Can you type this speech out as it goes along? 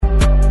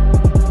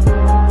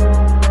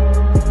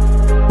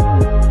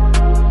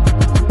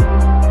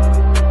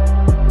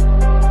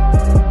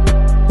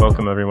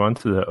everyone,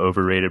 to the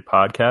Overrated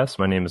Podcast.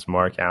 My name is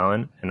Mark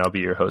Allen, and I'll be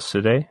your host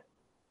today.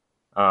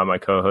 My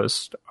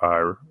co-hosts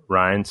are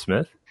Ryan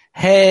Smith.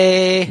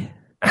 Hey.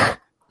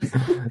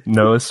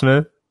 Noah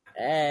Smith.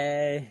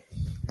 Hey.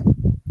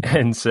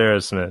 And Sarah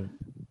Smith.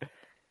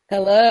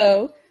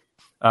 Hello.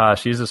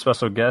 She's a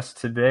special guest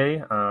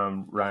today,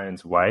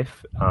 Ryan's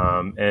wife.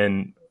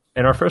 And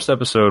in our first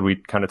episode, we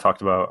kind of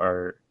talked about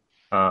our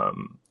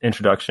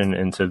introduction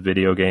into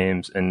video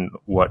games and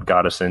what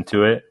got us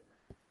into it,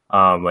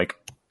 like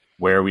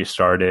where we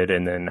started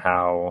and then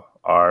how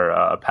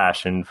our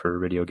passion for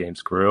video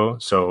games grew.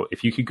 So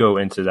if you could go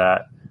into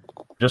that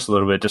just a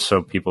little bit, just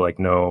so people like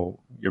know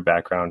your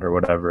background or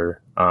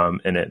whatever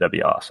in it, that'd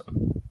be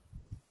awesome.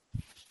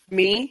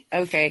 Me?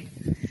 Okay.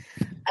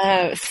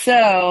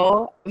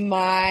 So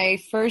my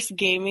first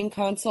gaming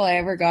console I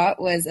ever got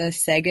was a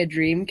Sega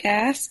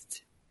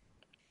Dreamcast.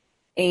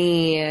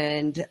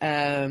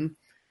 And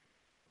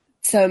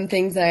some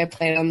things that I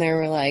played on there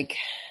were like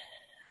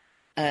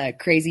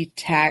Crazy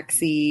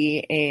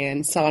Taxi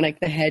and Sonic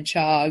the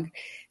Hedgehog.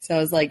 So I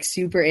was like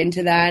super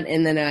into that.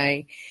 And then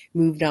I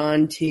moved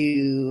on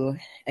to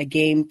a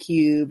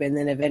GameCube and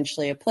then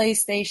eventually a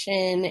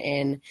PlayStation.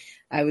 And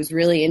I was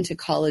really into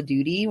Call of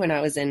Duty when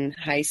I was in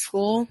high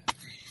school.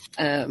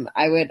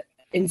 I would,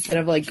 instead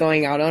of like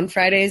going out on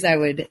Fridays, I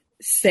would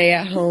stay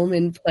at home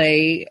and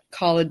play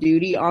Call of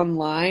Duty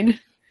online.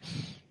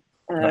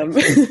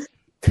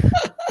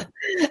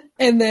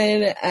 And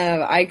then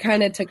I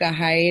kind of took a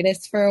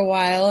hiatus for a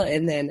while,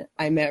 and then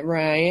I met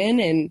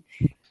Ryan,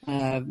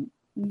 and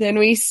then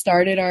we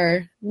started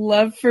our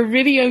love for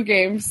video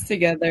games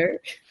together.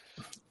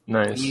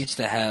 Nice. We used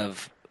to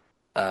have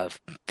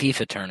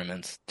FIFA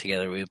tournaments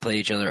together. We would play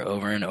each other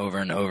over and over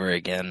and over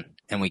again,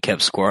 and we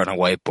kept score on a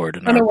whiteboard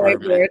in our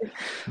apartment.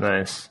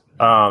 Nice.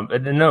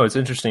 And no, it's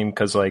interesting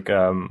because like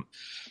in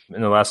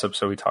the last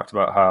episode we talked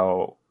about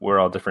how we're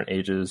all different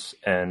ages,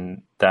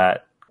 and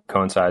that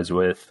coincides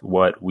with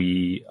what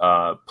we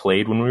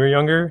played when we were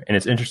younger. And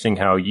it's interesting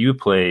how you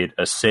played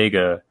a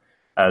Sega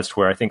as to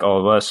where I think all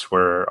of us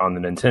were on the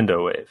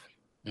Nintendo wave.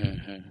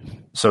 Mm-hmm.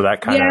 So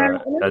that kind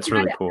of, that's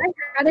really cool.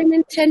 I had a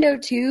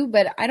Nintendo too,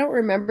 but I don't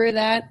remember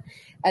that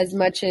as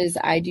much as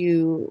I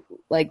do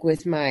like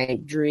with my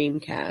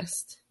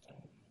Dreamcast.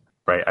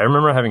 Right. I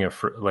remember having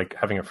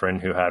a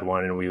friend who had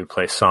one, and we would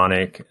play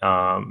Sonic,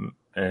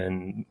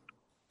 and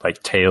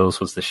like Tails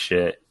was the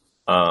shit.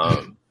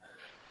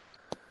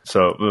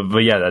 So, but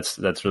yeah,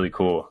 that's really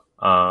cool.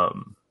 Our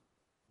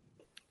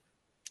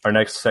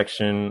next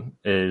section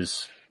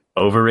is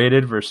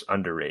overrated versus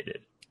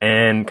underrated.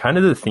 And kind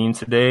of the theme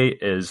today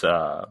is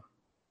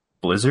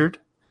Blizzard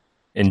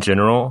in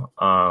general,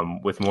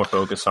 with more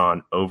focus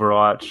on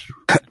Overwatch,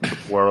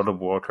 World of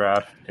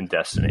Warcraft, and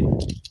Destiny.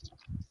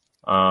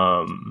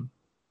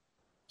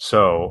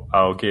 So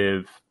I'll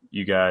give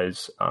you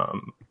guys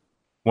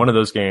one of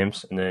those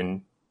games, and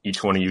then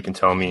each one of you can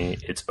tell me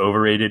it's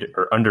overrated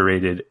or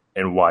underrated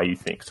and why you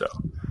think so.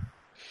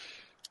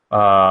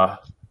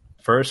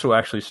 First, we'll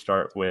actually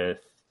start with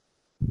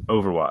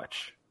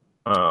Overwatch.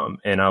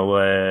 And I'll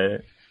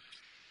let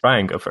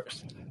Ryan go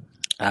first.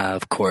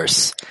 Of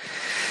course.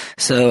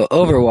 So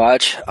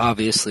Overwatch,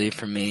 obviously,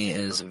 for me,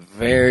 is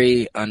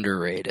very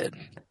underrated.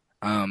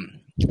 I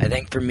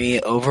think for me,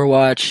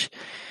 Overwatch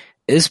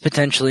is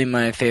potentially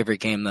my favorite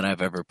game that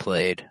I've ever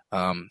played.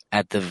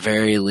 At the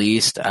very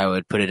least, I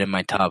would put it in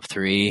my top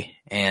 3,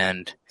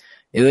 and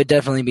it would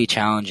definitely be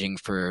challenging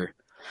for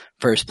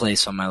first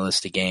place on my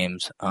list of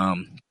games. I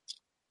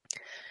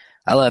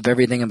love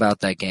everything about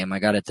that game. I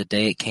got it the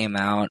day it came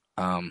out.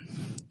 I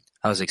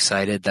was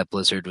excited that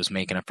Blizzard was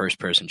making a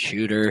first-person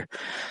shooter.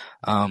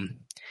 And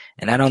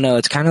I don't know,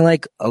 it's kind of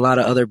like a lot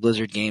of other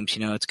Blizzard games,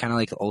 you know, it's kind of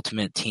like the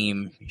ultimate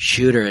team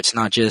shooter. It's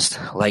not just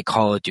like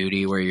Call of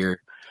Duty where you're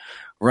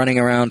running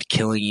around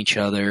killing each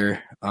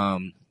other. I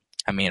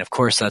mean, of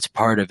course that's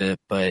part of it,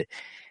 but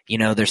you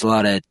know, there's a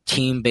lot of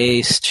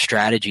team-based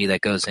strategy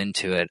that goes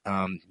into it.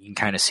 You can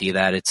kind of see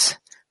that it's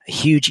a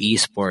huge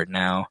esport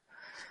now.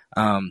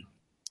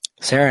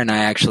 Sarah and I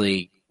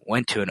actually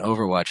went to an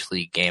Overwatch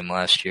League game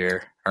last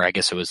year, or I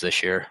guess it was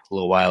this year, a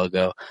little while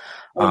ago.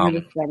 Over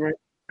the summer.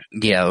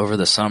 Yeah, over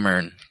the summer,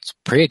 and it's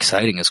pretty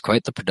exciting. It's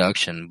quite the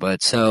production.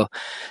 But so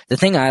the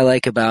thing I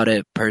like about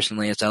it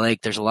personally is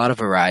there's a lot of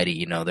variety.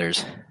 You know,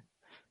 there's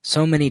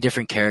so many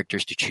different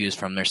characters to choose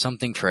from. There's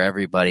something for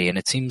everybody, and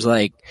it seems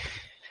like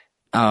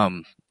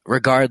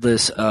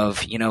regardless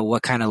of, you know,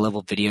 what kind of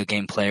level video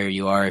game player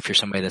you are, if you're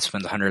somebody that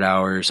spends 100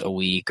 hours a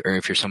week, or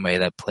if you're somebody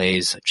that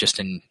plays just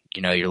in,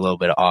 you know, your little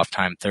bit of off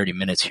time, 30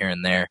 minutes here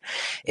and there,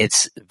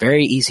 it's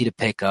very easy to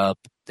pick up.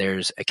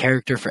 There's a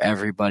character for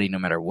everybody, no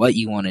matter what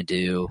you want to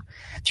do.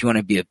 If you want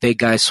to be a big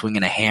guy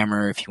swinging a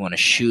hammer, if you want to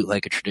shoot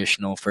like a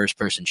traditional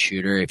first-person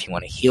shooter, if you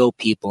want to heal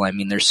people, I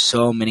mean, there's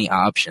so many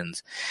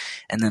options.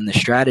 And then the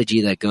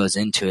strategy that goes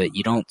into it,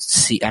 you don't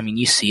see, I mean,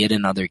 you see it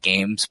in other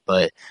games,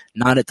 but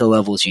not at the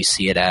levels you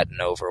see it at in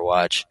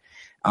Overwatch.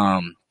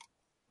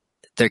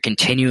 They're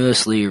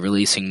continuously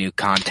releasing new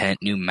content,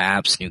 new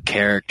maps, new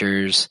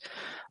characters.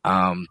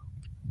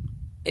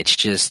 It's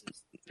just,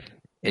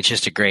 It's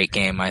just a great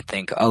game, I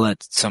think. I'll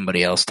let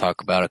somebody else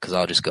talk about it because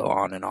I'll just go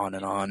on and on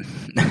and on.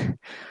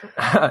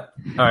 All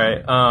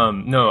right.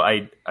 No,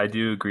 I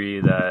do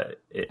agree that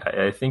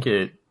I think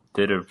it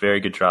did a very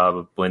good job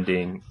of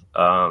blending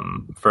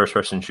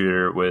first-person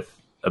shooter with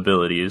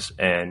abilities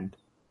and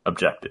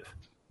objective.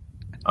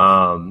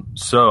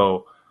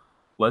 So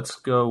let's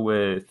go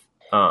with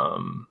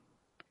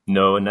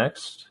Noah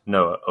next.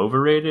 Noah,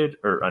 overrated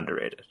or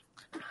underrated?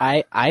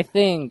 I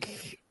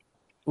think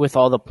with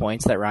all the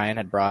points that Ryan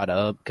had brought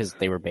up, because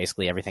they were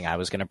basically everything I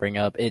was going to bring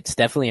up, it's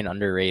definitely an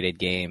underrated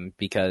game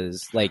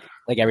because like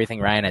everything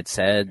Ryan had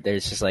said,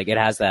 there's just like, it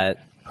has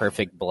that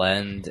perfect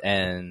blend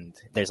and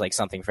there's like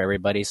something for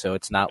everybody. So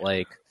it's not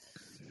like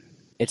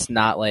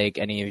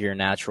any of your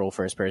natural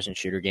first person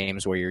shooter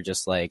games where you're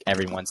just like,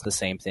 everyone's the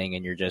same thing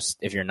and you're just,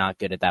 if you're not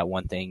good at that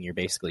one thing, you're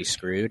basically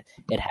screwed.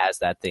 It has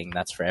that thing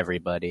that's for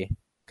everybody.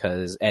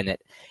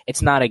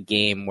 It's not a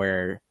game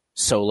where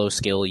solo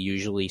skill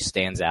usually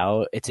stands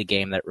out. It's a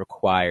game that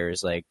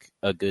requires like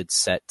a good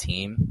set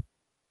team.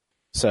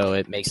 So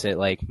it makes it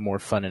like more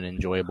fun and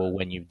enjoyable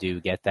when you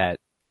do get that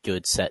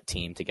good set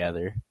team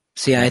together.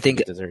 See, I think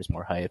it deserves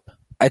more hype.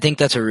 I think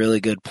that's a really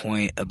good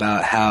point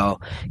about how,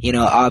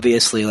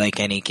 obviously like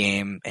any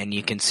game, and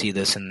you can see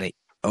this in the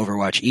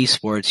Overwatch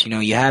esports,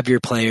 you have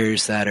your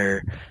players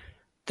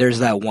there's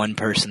that one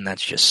person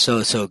that's just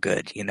so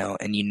good, and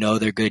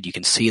they're good, you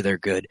can see they're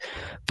good.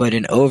 But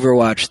in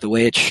Overwatch, the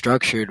way it's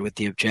structured with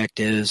the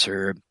objectives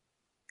or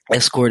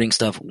escorting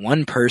stuff,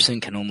 one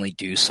person can only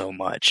do so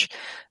much.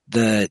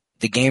 The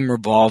game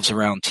revolves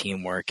around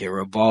teamwork. It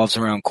revolves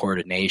around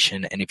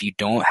coordination. And if you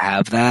don't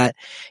have that,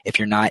 if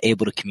you're not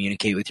able to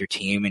communicate with your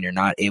team and you're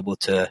not able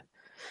to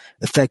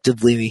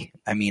effectively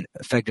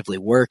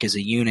work as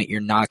a unit,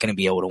 you're not going to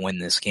be able to win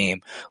this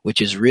game, which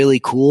is really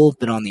cool,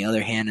 but on the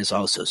other hand is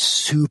also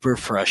super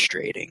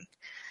frustrating.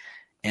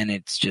 And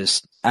it's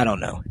just, I don't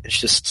know, it's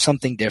just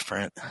something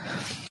different.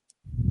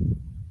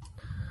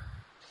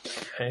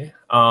 Okay.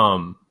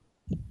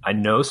 I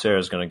know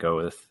Sarah's going to go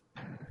with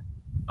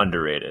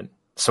underrated,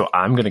 so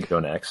I'm going to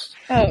go next.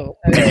 Oh.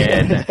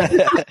 And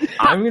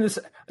I'm going to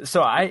say,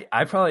 so I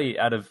probably,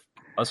 out of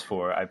us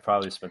four, I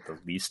probably spent the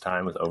least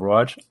time with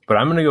Overwatch, but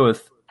I'm going to go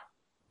with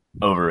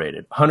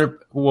overrated. I'm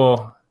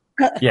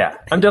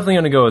definitely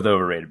going to go with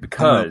overrated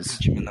because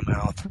you in the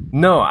mouth.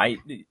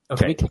 Okay.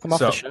 Can we kick him off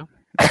the show?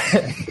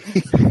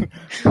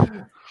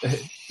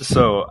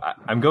 So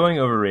I'm going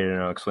overrated,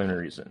 and I'll explain the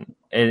reason.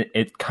 And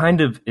it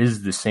kind of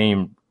is the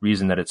same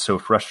reason that it's so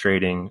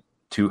frustrating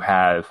to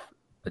have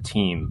a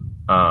team.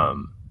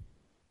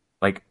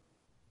 Like,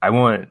 I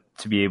want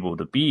to be able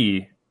to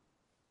be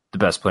the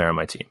best player on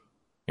my team.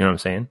 You know what I'm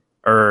saying?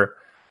 Or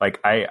like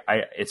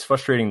it's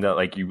frustrating that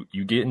like you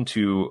get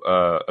into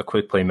a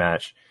quick play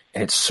match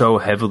and it's so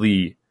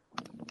heavily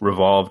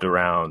revolved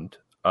around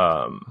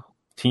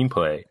team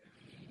play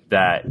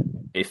that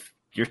if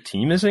your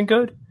team isn't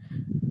good,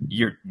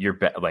 you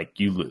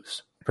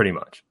lose pretty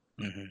much.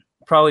 Mm-hmm.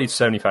 Probably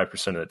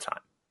 75% of the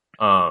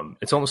time.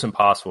 It's almost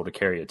impossible to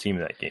carry a team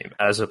in that game,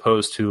 as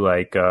opposed to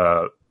like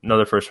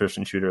another first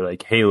person shooter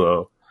like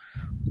Halo.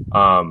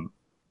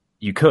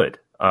 You could.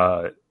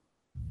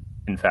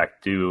 In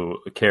fact, do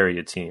carry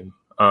a team.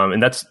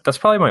 And that's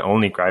probably my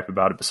only gripe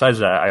about it. Besides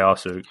that, I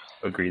also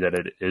agree that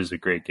it is a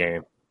great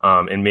game.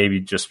 And maybe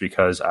just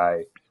because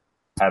I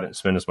haven't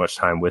spent as much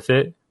time with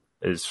it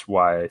is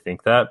why I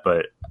think that.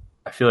 But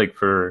I feel like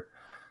for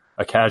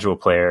a casual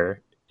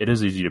player, it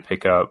is easy to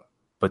pick up.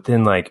 But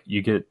then like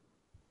you get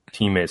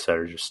teammates that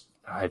are just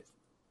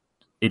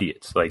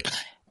idiots. Like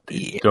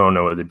they don't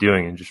know what they're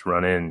doing and just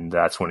run in. And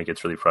that's when it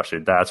gets really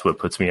frustrating. That's what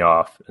puts me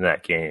off in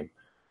that game.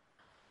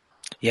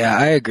 Yeah,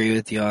 I agree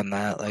with you on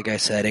that. Like I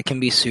said, it can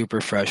be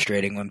super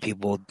frustrating when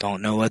people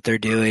don't know what they're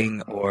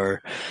doing,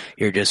 or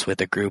you're just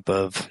with a group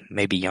of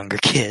maybe younger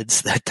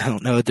kids that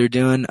don't know what they're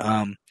doing.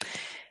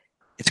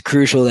 It's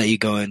crucial that you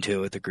go into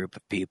it with a group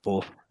of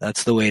people.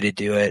 That's the way to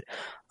do it.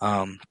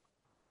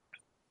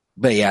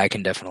 But yeah, I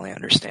can definitely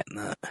understand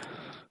that.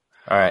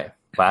 All right.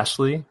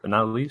 Lastly, but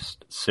not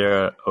least,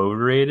 Sarah,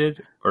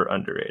 overrated or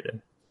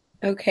underrated?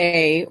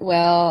 Okay,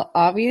 well,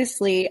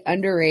 obviously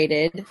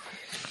underrated.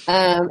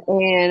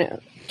 And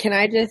can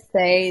I just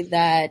say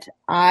that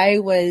I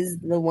was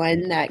the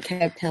one that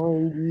kept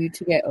telling you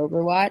to get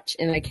Overwatch,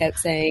 and I kept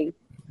saying,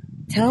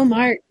 tell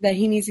Mark that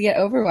he needs to get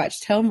Overwatch.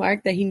 Tell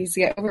Mark that he needs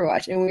to get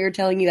Overwatch. And we were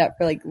telling you that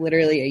for like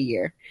literally a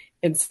year.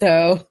 And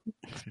so...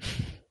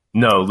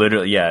 No,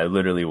 literally, yeah, it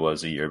literally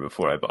was a year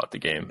before I bought the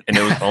game. And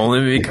it was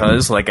only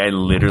because like I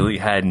literally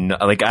had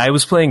I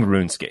was playing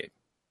RuneScape.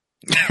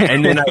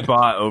 And then I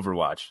bought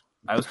Overwatch.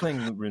 I was playing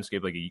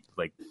RuneScape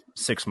like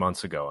 6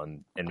 months ago,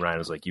 and Ryan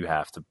was like, "You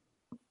have to,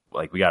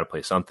 like, we got to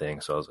play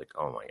something." So I was like,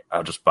 "Oh my,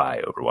 I'll just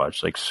buy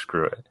Overwatch. Like,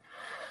 screw it."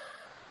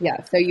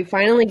 Yeah. So you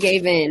finally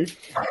gave in,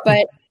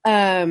 but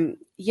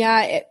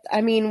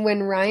I mean,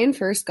 when Ryan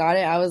first got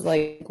it, I was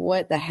like,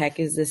 "What the heck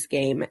is this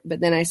game?" But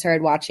then I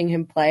started watching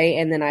him play,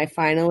 and then I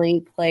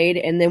finally played,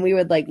 and then we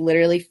would like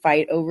literally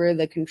fight over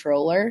the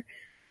controller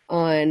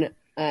on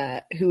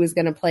who was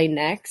going to play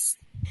next.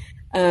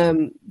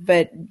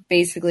 But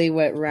basically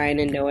what Ryan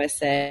and Noah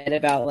said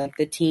about like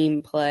the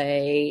team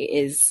play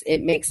is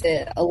it makes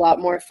it a lot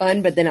more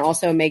fun, but then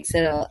also makes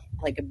it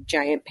like a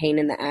giant pain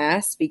in the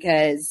ass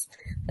because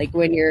like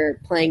when you're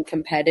playing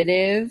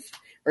competitive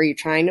or you're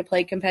trying to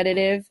play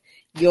competitive,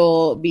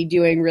 you'll be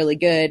doing really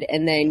good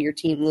and then your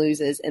team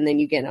loses and then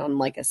you get on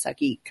like a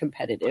sucky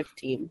competitive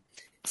team.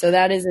 So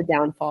that is a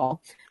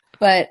downfall.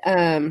 But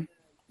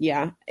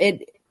yeah,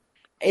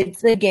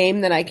 it's a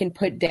game that I can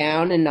put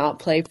down and not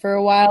play for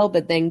a while,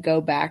 but then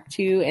go back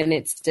to, and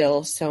it's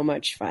still so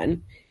much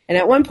fun. And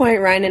at one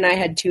point, Ryan and I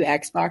had 2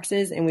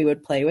 Xboxes, and we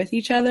would play with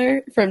each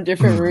other from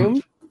different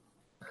rooms.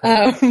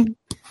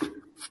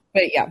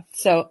 But yeah,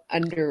 so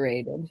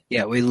underrated.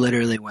 Yeah, we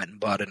literally went and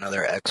bought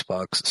another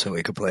Xbox so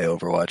we could play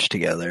Overwatch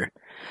together.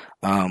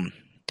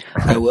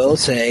 I will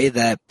say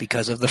that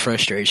because of the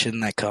frustration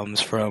that comes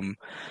from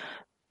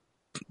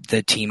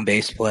the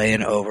team-based play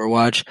in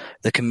Overwatch,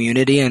 the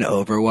community in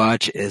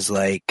Overwatch is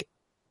like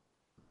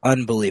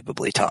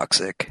unbelievably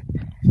toxic.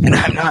 And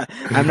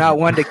I'm not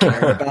one to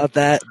care about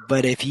that,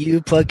 but if you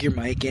plug your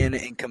mic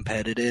in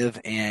competitive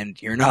and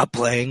you're not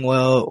playing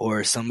well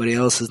or somebody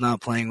else is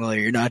not playing well or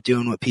you're not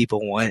doing what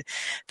people want,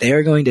 they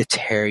are going to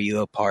tear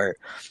you apart.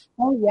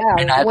 Oh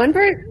yeah. One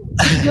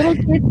little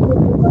kid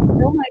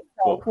kill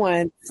myself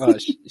once. Oh,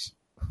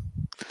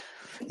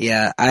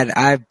 yeah,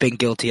 I've been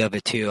guilty of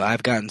it too.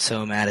 I've gotten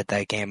so mad at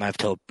that game. I've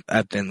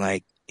been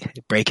like,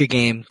 break your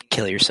game,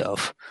 kill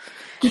yourself.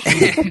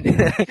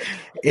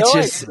 It's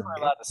just we're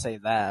allowed to say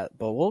that,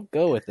 but we'll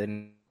go with it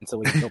until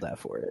we feel that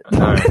for it.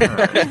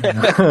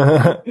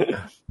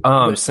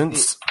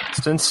 Since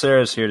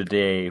Sarah's here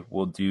today,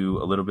 we'll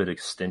do a little bit of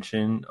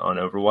extension on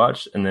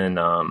Overwatch, and then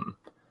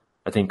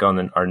I think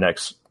on our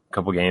next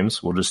couple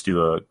games, we'll just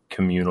do a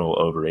communal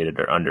overrated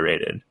or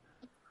underrated.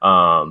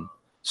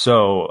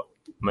 So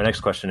my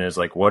next question is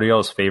like, what are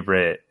y'all's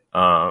favorite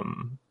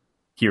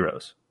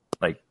heroes?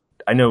 Like,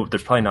 I know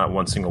there's probably not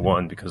one single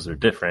one because they're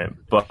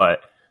different,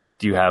 but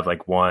do you have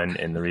like one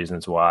and the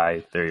reasons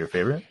why they're your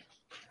favorite?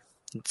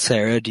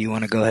 Sarah, do you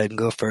want to go ahead and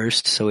go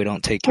first so we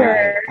don't take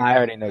Sure. I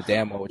already know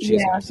damn well what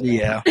she's going to say.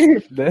 Yeah.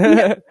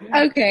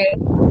 Okay.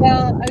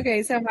 Well,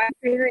 so my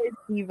favorite is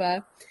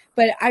D.Va,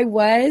 but I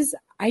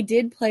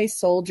did play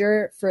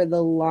Soldier for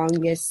the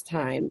longest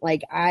time.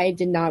 Like, I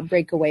did not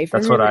break away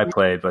from That's him. what I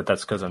played, but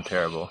that's because I'm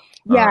terrible.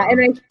 Yeah, and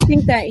I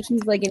think that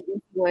he's like an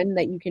easy one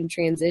that you can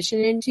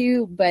transition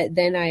into, but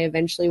then I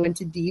eventually went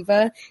to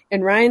D.Va,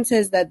 and Ryan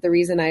says that the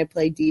reason I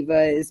play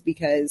D.Va is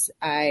because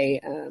I,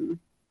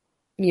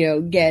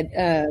 get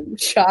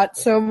shot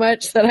so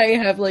much that I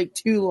have like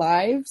 2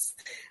 lives,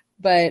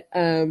 but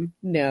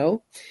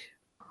no.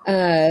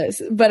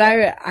 But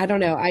I don't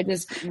know. I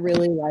just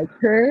really like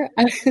her.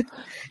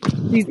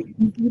 She's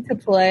easy to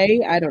play.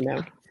 I don't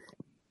know.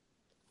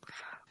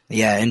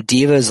 Yeah, and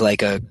D.Va's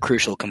like a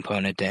crucial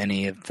component to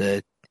any of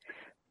the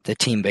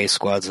team-based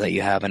squads that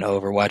you have in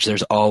Overwatch.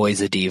 There's always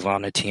a D.Va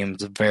on a team.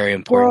 It's a very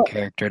important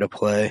character to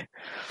play.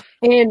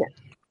 And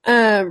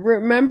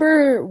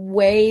remember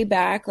way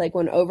back, like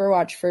when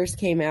Overwatch first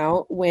came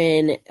out,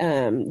 when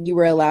you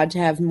were allowed to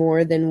have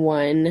more than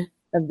one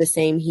of the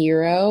same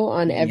hero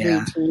on every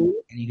team.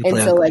 And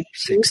so like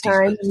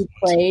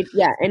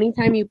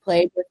anytime you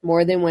played with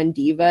more than one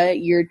D.Va,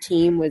 your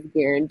team was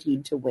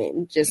guaranteed to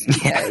win just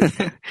because.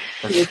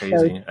 That's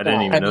crazy. I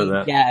didn't even know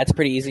that. Yeah, it's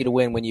pretty easy to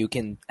win when you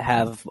can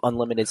have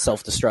unlimited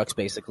self-destructs,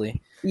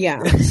 basically.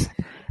 Yeah.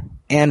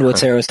 And what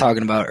Sarah was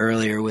talking about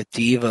earlier with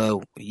D.Va,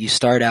 you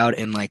start out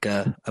in like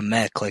a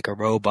mech, like a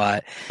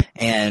robot,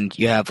 and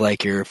you have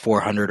like your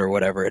 400 or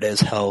whatever it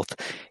is health.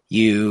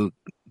 You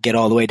get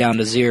all the way down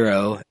to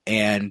 0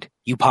 and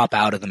you pop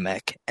out of the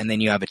mech, and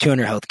then you have a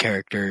 200 health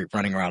character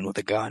running around with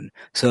a gun.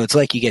 So it's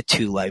like you get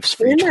 2 lives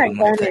for each one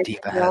that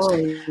D.Va has.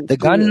 The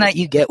gun that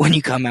you get when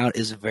you come out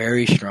is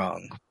very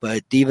strong,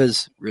 but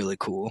D.Va's really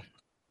cool.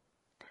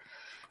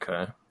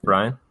 Okay.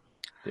 Brian,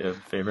 do you have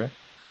a favorite?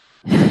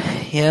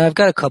 Yeah, I've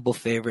got a couple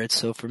favorites.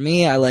 So for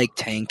me, I like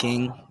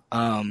tanking.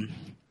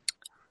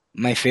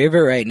 My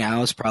favorite right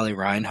now is probably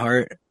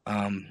Reinhardt.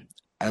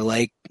 I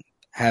like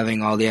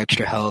having all the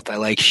extra health. I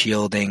like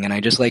shielding, and I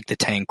just like the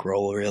tank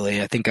role,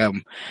 really. I think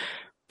I'm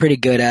pretty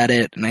good at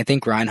it, and I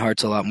think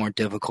Reinhardt's a lot more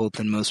difficult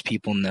than most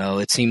people know.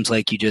 It seems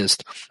like you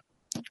just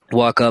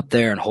walk up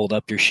there and hold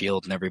up your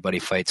shield and everybody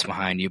fights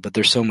behind you, but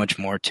there's so much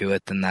more to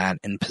it than that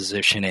in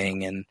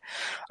positioning and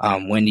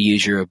when to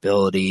use your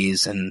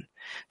abilities and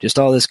just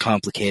all this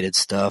complicated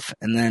stuff.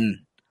 And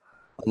then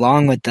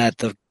along with that,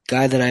 the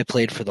guy that I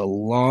played for the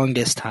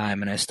longest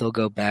time, and I still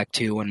go back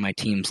to when my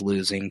team's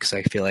losing because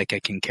I feel like I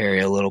can carry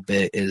a little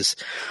bit, is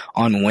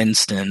on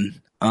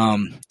Winston,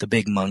 the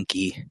big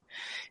monkey.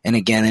 And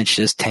again, it's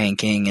just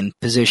tanking and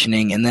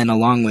positioning. And then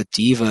along with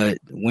D.Va,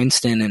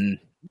 Winston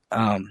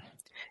and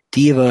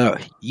D.Va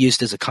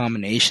used as a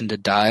combination to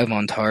dive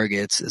on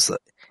targets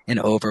in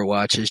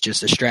Overwatch is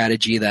just a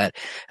strategy that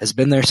has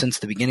been there since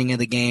the beginning of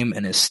the game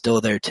and is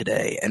still there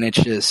today. And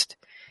it's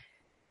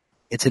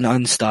an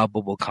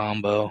unstoppable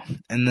combo.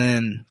 And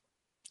then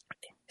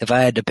if I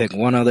had to pick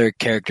one other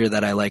character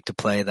that I like to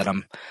play that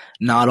I'm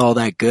not all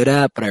that good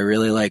at, but I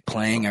really like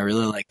playing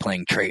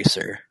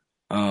Tracer.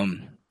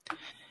 And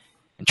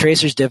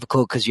Tracer's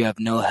difficult because you have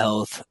no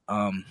health,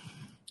 and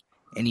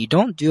you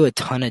don't do a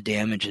ton of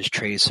damage as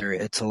Tracer.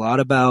 It's a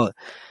lot about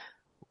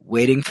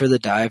waiting for the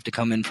dive to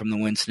come in from the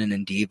Winston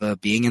and D.Va,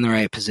 being in the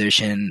right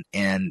position,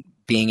 and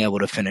being able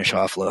to finish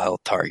off low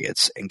health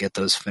targets and get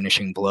those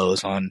finishing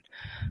blows on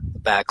the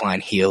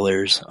backline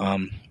healers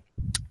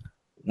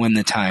when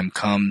the time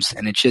comes.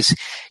 And it just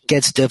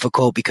gets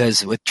difficult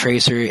because with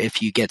Tracer,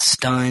 if you get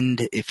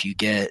stunned, if you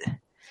get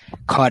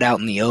caught out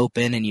in the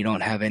open and you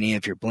don't have any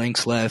of your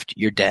blinks left,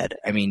 you're dead.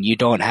 I mean, you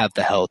don't have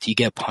the health. You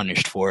get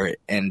punished for it.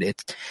 And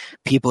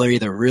people are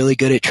either really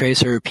good at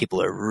Tracer or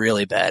people are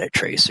really bad at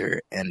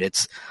Tracer. And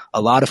it's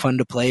a lot of fun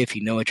to play if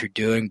you know what you're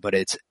doing, but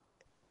it's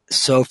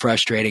so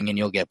frustrating and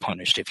you'll get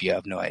punished if you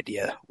have no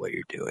idea what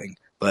you're doing.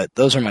 But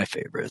those are my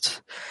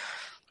favorites.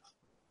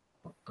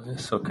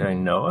 It's okay,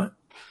 Noah.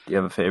 Do you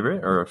have a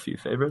favorite or a few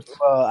favorites?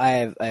 Well,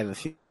 I have a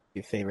few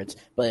favorites,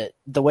 but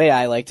the way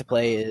I like to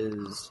play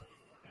is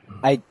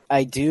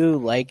I do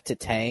like to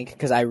tank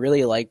because I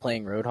really like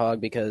playing Roadhog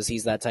because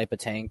he's that type of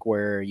tank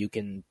where you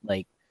can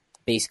like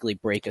basically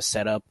break a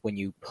setup when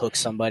you hook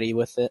somebody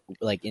with it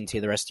like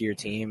into the rest of your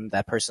team.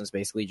 That person's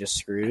basically just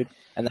screwed.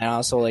 And then I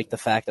also like the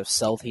fact of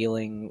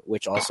self-healing,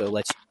 which also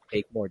lets you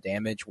take more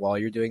damage while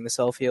you're doing the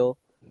self-heal,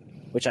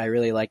 which I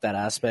really like that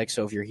aspect.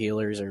 So if your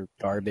healers are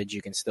garbage,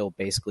 you can still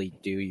basically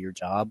do your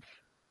job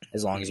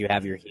as long as you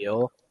have your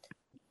heal.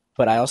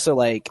 But I also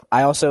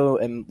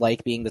am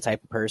like being the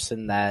type of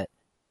person that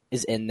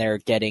is in there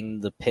getting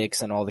the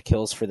picks and all the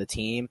kills for the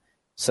team.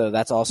 So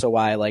that's also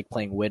why I like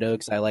playing Widow,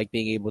 because I like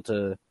being able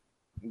to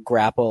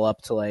grapple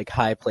up to like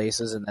high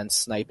places and then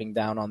sniping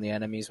down on the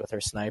enemies with her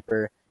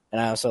sniper.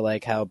 And I also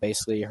like how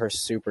basically her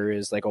super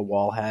is like a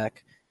wall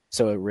hack.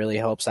 So it really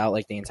helps out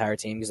like the entire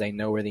team because they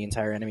know where the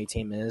entire enemy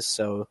team is.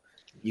 So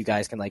you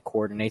guys can like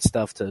coordinate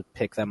stuff to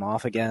pick them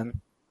off again.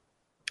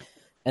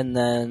 And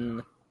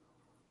then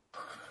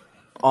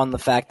on the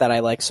fact that I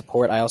like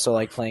support, I also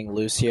like playing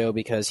Lucio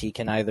because he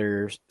can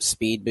either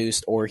speed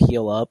boost or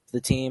heal up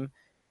the team.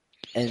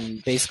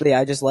 And basically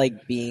I just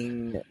like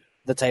being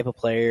the type of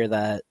player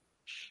that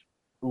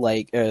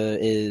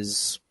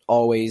is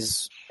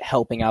always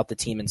helping out the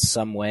team in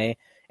some way.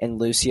 And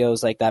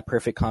Lucio's like that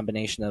perfect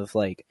combination of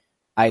like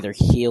either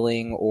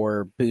healing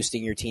or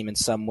boosting your team in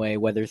some way,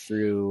 whether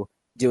through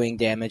doing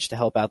damage to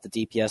help out the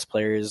DPS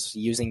players,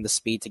 using the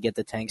speed to get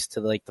the tanks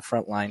to like the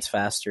front lines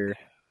faster,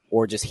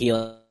 or just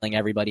healing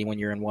everybody when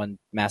you're in one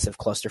massive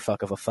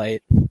clusterfuck of a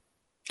fight.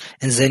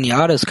 And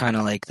Zenyatta's kind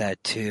of like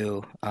that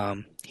too.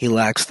 He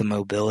lacks the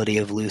mobility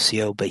of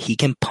Lucio, but he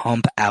can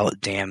pump out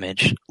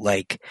damage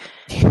like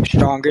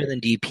stronger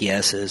than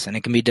DPS is, and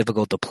it can be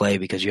difficult to play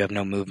because you have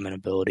no movement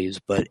abilities,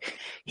 but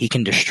he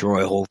can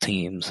destroy whole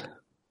teams.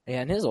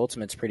 Yeah, and his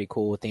ultimate's pretty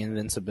cool with the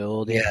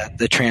invincibility. Yeah,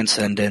 the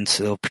Transcendence,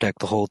 it'll protect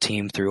the whole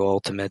team through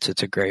ultimates.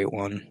 It's a great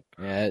one.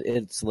 Yeah,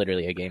 it's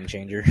literally a game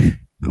changer.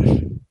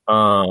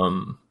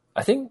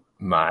 I think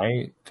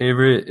my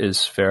favorite is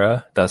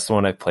Pharah. That's the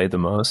one I played the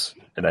most,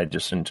 and I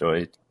just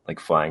enjoy like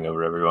flying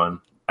over everyone.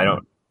 I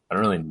don't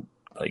really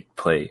like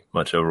play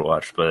much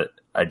Overwatch, but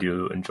I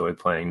do enjoy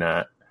playing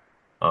that.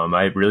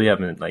 I really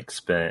haven't like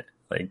spent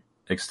like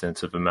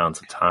extensive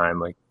amounts of time,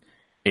 like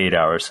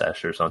 8-hour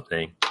session or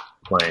something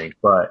playing,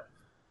 but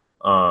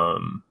I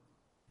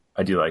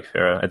do like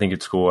Pharah. I think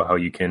it's cool how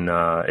you can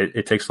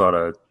it takes a lot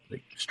of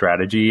like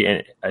strategy,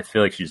 and I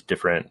feel like she's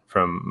different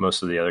from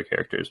most of the other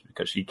characters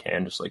because she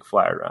can just like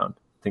fly around.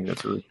 I think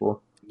that's really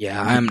cool.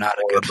 Yeah, I'm not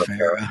a good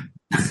Pharah.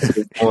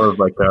 It's more of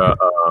like a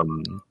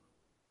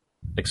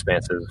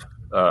expansive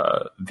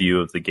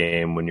view of the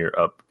game when you're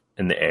up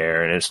in the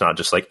air, and it's not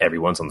just like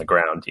everyone's on the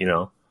ground, you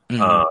know.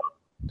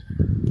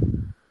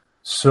 Mm-hmm.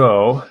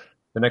 So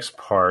the next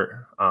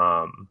part,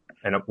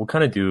 and we'll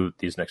kind of do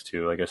these next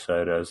two, like I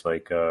said, as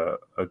like a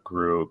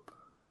group,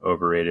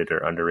 overrated or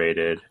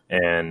underrated.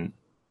 And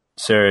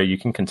Sarah, you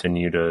can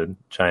continue to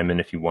chime in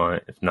if you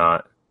want. If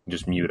not,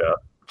 just mute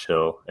up,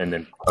 chill, and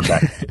then come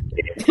back.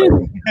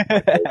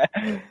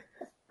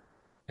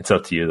 It's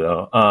up to you,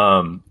 though.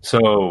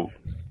 So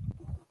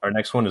our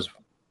next one is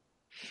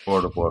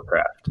World of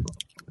Warcraft.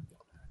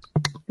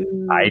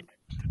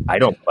 I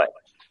don't play,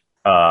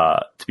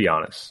 to be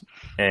honest,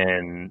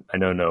 and I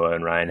know Noah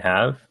and Ryan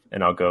have,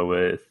 and I'll go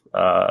with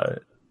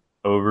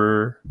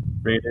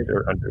overrated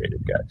or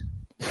underrated,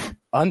 guys.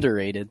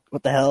 Underrated?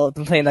 What the hell? I've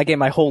been playing that game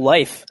my whole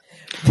life.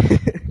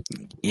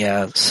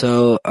 Yeah,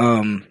 so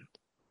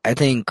I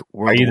think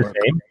Are you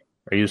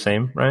the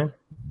same, Ryan?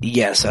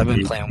 Yes, I've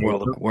been playing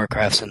World of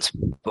Warcraft since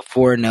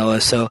before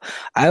Noah, so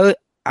I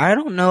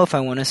don't know if I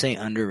want to say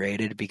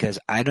underrated because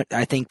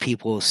I think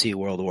people see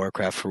World of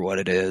Warcraft for what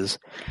it is.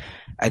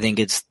 I think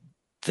it's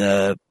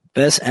the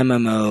best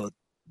MMO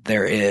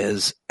there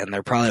is, and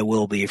there probably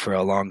will be for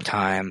a long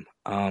time.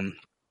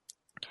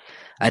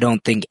 I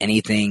don't think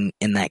anything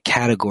in that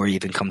category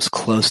even comes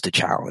close to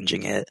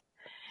challenging it.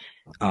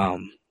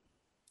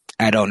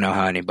 I don't know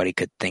how anybody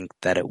could think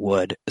that it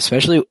would.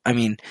 Especially, I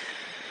mean,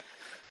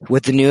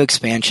 with the new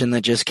expansion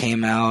that just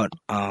came out,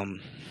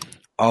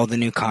 all the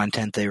new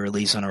content they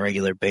release on a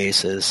regular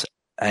basis,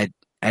 I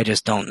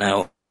just don't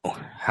know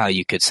how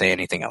you could say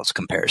anything else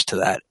compares to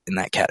that in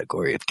that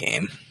category of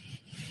game.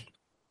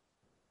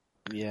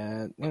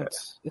 Yeah,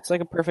 it's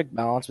like a perfect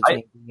balance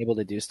between being able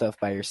to do stuff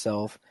by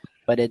yourself,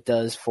 but it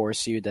does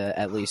force you to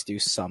at least do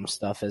some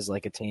stuff as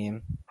like a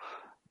team.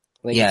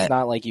 Like Yeah. It's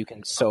not like you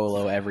can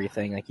solo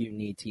everything. Like you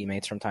need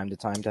teammates from time to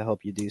time to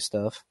help you do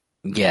stuff.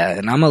 Yeah,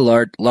 and I'm a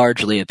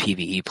largely a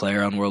PvE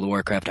player on World of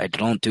Warcraft. I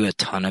don't do a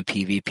ton of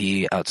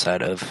PvP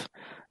outside of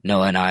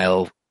Noah and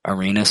Isle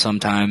Arena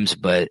sometimes,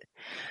 but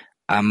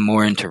I'm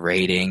more into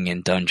raiding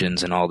and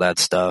dungeons and all that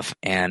stuff.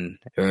 And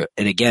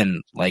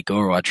again, like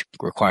Overwatch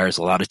requires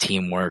a lot of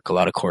teamwork, a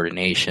lot of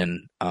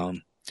coordination.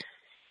 And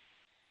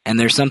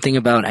there's something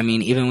about, I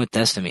mean, even with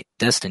Destiny,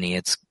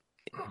 it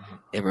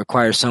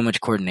requires so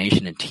much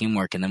coordination and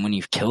teamwork. And then when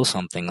you kill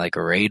something like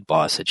a raid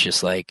boss, it's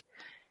just like,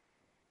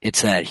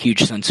 it's that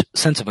huge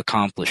sense of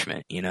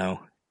accomplishment, you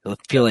know? You'll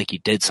feel like you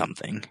did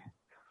something.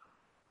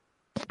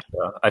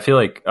 I feel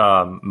like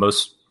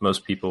most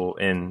people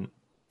in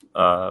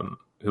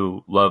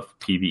who love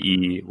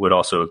PvE would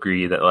also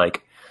agree that,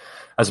 like,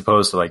 as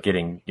opposed to like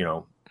getting,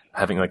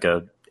 having like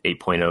a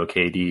 8.0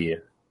 KD,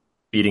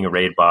 beating a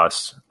raid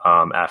boss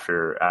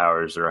after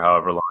hours or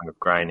however long of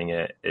grinding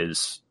it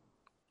is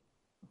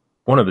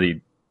one of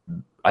the,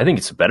 I think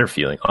it's a better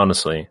feeling,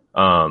 honestly,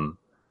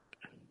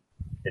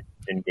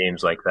 in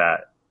games like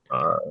that.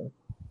 And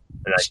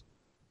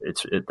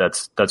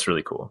that's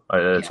really cool.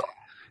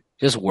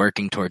 Just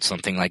working towards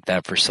something like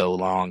that for so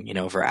long,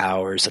 for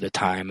hours at a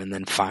time, and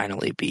then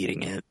finally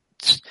beating it.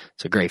 It's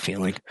a great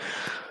feeling.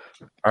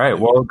 All right,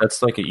 well,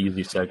 that's like an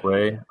easy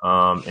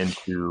segue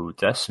into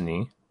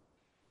Destiny.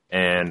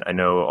 And I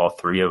know all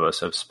three of us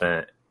have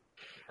spent,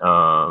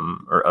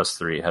 or us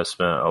three have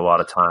spent a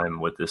lot of time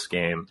with this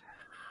game.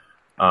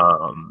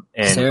 And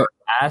Sarah,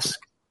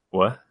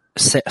 what?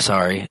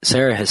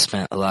 Sarah has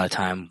spent a lot of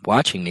time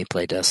watching me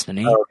play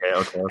Destiny. Oh,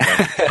 okay.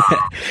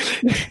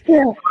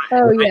 Yeah.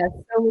 Oh, yeah.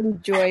 So many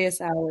joyous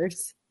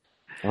hours.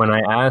 When I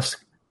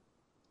ask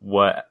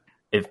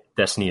if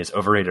Destiny is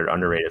overrated or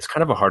underrated, it's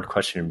kind of a hard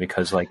question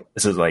because, like,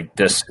 this is like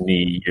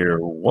Destiny year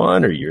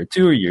 1 or year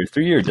 2 or year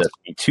 3 or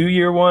Destiny 2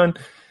 year 1.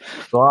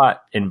 There's a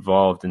lot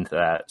involved into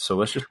that. So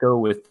let's just go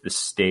with the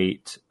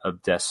state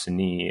of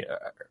Destiny.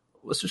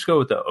 Let's just go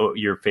with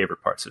your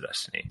favorite parts of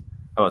Destiny.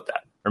 How about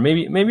that? Or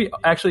maybe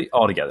actually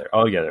all together.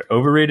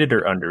 Overrated or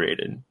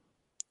underrated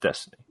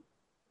Destiny?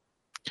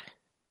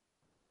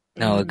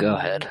 No, go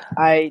ahead.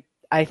 I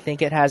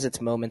think it has its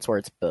moments where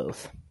it's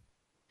both.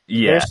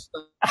 Yeah. There's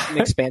some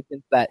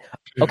expansions that,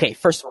 okay,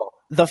 first of all,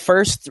 the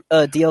first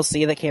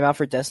DLC that came out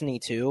for Destiny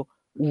 2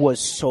 was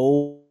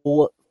so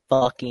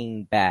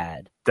fucking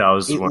bad. That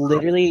was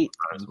literally,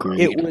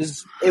 it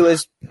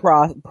was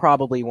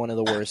probably one of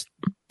the worst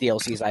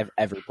DLCs I've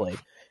ever played.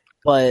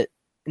 But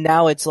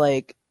now it's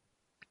like,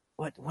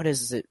 what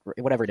is it?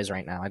 Whatever it is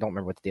right now, I don't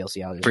remember what the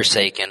DLC is.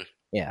 Forsaken.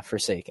 Yeah,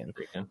 Forsaken.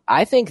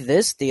 I think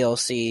this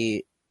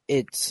DLC,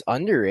 it's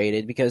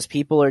underrated because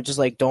people are just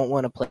like don't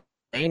want to play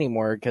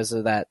anymore because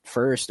of that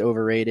first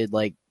overrated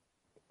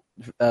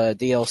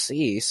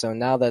DLC. So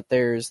now that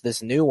there's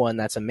this new one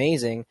that's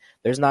amazing,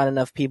 there's not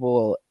enough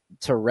people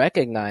to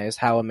recognize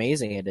how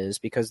amazing it is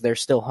because they're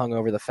still hung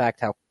over the fact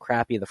how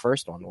crappy the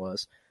first one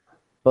was.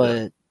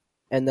 But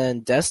and then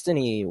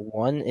Destiny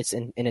 1, it's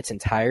in its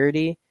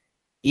entirety.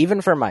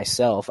 Even for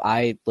myself,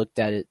 I looked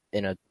at it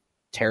in a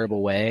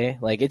terrible way.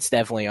 Like, it's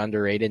definitely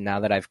underrated now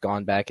that I've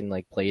gone back and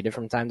like played it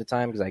from time to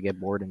time because I get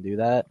bored and do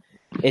that.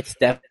 It's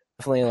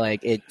definitely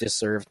like it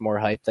deserved more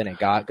hype than it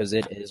got because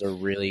it is a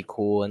really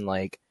cool and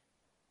like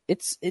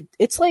it's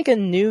like a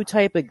new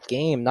type of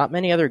game. Not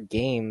many other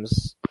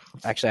games,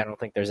 actually, I don't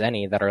think there's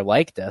any that are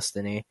like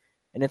Destiny,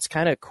 and it's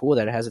kind of cool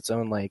that it has its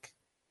own like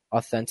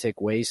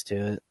authentic ways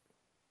to it.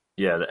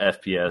 Yeah, the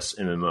FPS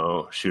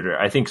MMO shooter.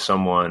 I think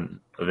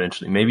someone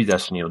eventually, maybe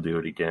Destiny will do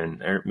it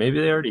again, or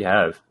maybe they already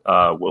have.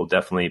 Will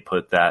definitely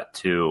put that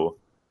to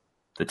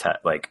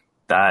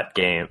that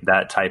game,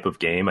 that type of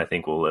game. I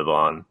think will live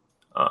on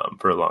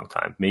for a long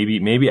time.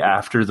 Maybe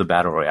after the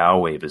Battle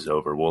Royale wave is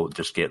over, we'll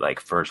just get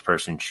like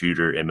first-person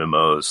shooter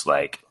MMOs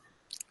like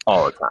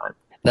all the time.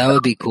 That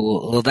would be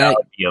cool. Well, that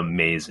would be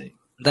amazing.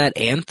 That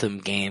Anthem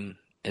game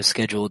is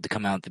scheduled to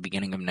come out at the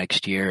beginning of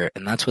next year,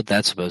 and that's what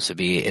that's supposed to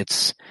be.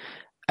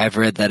 I've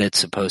read that it's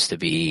supposed to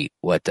be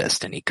what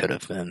Destiny could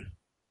have been.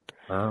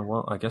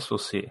 Well, I guess we'll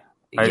see.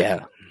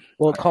 Yeah.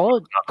 Well, Call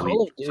of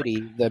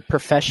Duty, the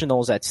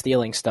professionals at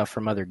stealing stuff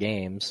from other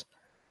games,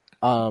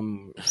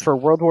 for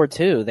World War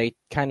II, they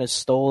kind of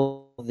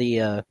stole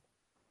the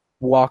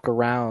walk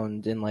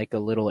around in like a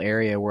little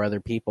area where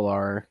other people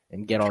are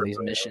and get all these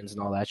missions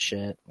and all that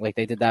shit. Like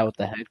they did that with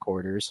the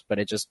headquarters, but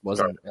it just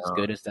wasn't as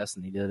good as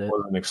Destiny did it. It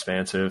wasn't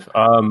expansive.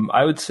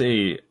 I would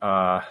say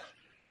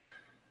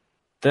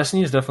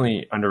Destiny is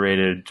definitely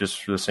underrated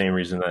just for the same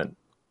reason that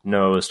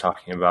Noah was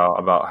talking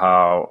about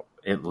how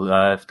it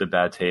left a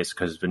bad taste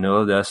because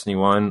vanilla Destiny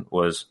 1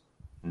 was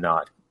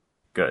not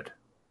good.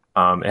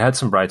 It had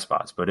some bright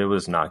spots, but it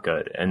was not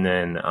good. And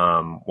then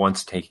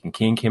once Taken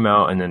King came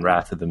out, and then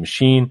Wrath of the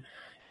Machine,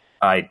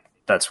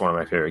 that's one of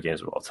my favorite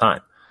games of all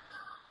time.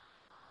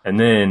 And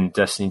then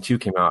Destiny 2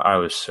 came out. I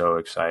was so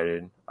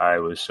excited.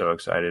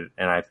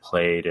 And I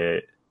played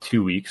it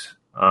 2 weeks,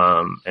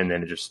 and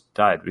then it just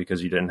died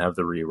because you didn't have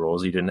the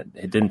rerolls.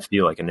 It didn't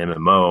feel like an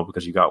MMO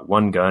because you got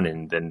one gun,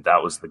 and then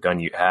that was the gun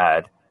you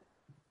had.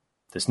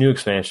 This new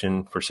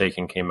expansion,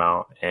 Forsaken, came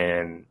out,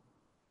 and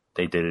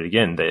they did it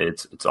again.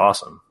 It's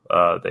awesome.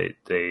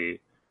 They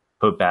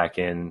put back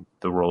in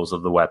the roles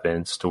of the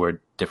weapons to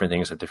where different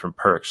things have different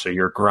perks. So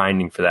you're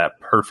grinding for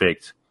that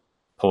perfect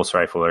pulse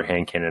rifle or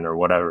hand cannon or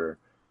whatever.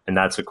 And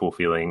that's a cool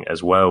feeling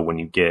as well when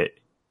you get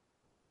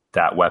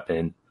that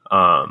weapon.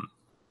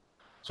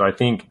 So I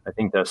think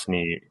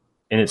Destiny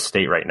in its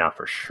state right now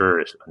for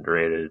sure is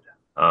underrated.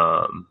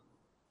 And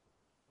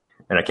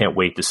I can't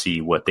wait to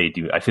see what they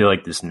do. I feel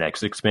like this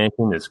next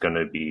expansion is going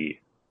to be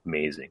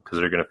amazing because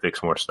they're going to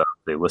fix more stuff.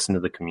 They listen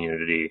to the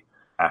community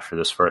after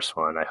this first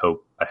one. I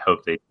hope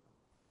they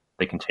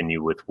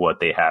continue with what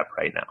they have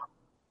right now.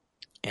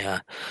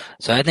 Yeah.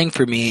 So I think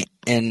for me,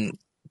 in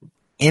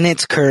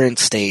its current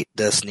state,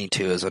 Destiny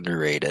 2 is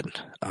underrated,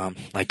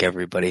 like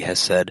everybody has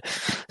said.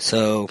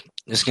 So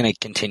I'm just going to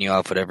continue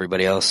off what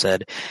everybody else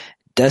said.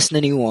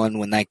 Destiny 1,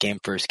 when that game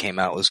first came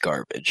out, was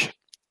garbage.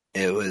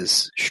 It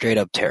was straight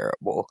up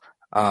terrible.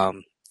 I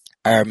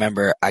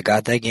remember I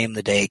got that game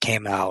the day it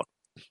came out,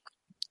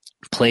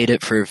 played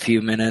it for a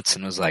few minutes,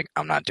 and was like,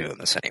 I'm not doing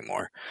this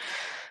anymore.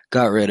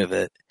 Got rid of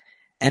it.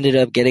 Ended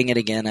up getting it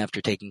again after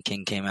Taken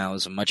King came out. It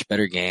was a much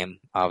better game,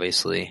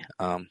 obviously.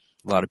 A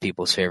lot of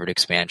people's favorite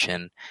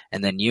expansion.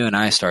 And then you and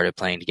I started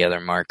playing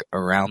together, Mark,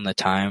 around the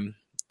time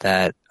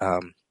that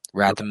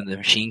Wrath of the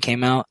Machine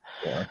came out.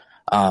 Yeah.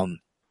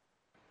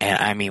 And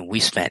I mean, we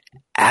spent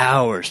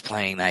hours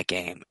playing that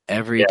game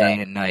every day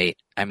and night.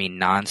 I mean,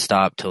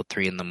 nonstop till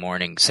 3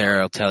 a.m.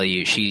 Sarah will tell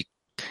you she's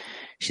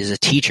a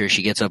teacher.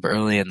 She gets up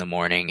early in the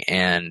morning,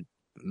 and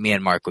me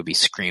and Mark would be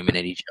screaming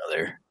at each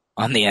other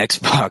on the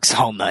Xbox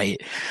all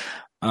night.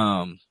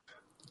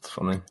 It's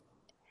funny.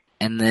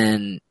 And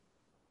then,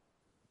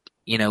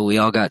 we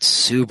all got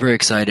super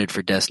excited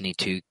for Destiny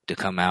 2 to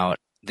come out.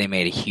 They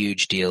made a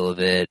huge deal of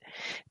it.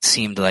 It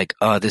seemed like,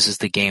 this is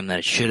the game that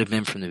it should have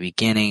been from the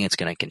beginning. It's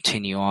going to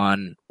continue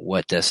on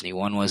what Destiny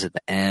 1 was at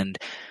the end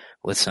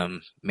with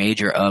some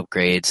major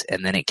upgrades.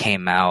 And then it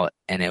came out,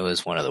 and it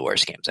was one of the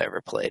worst games I ever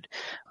played.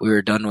 We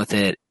were done with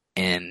it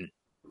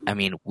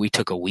we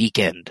took a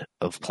weekend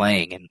of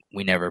playing, and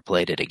we never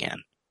played it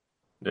again.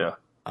 Yeah.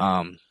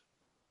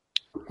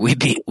 We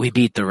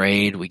beat the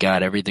raid. We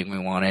got everything we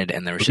wanted,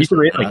 and there was just the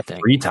raid nothing.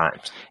 Like 3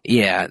 times.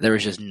 Yeah, there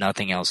was just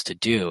nothing else to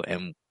do,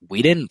 and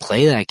we didn't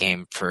play that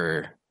game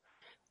for.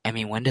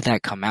 When did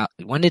that come out?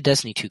 When did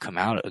Destiny 2 come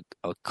out?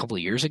 A couple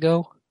of years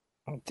ago?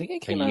 I think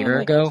it came a out year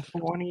in ago.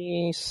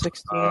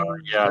 2016.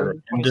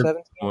 The end of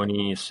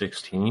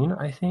 2016,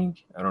 I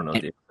think. I don't know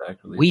the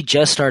exact release. We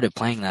just started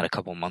playing that a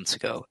couple months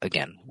ago.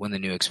 Again, when the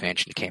new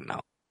expansion came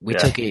out, we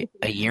took a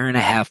year and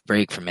a half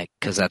break from it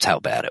because that's how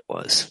bad it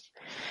was.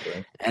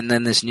 Yeah. And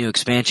then this new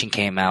expansion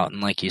came out,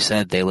 and like you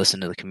said, they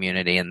listened to the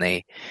community and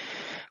they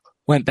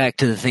went back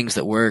to the things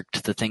that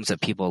worked, the things that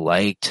people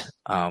liked,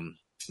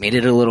 made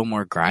it a little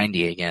more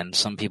grindy again.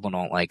 Some people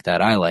don't like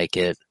that. I like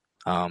it.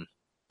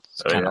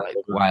 It's kind of like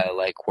why I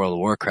like World of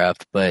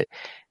Warcraft, but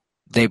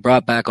they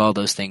brought back all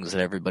those things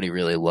that everybody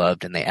really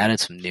loved, and they added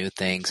some new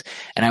things.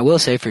 And I will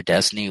say for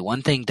Destiny,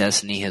 one thing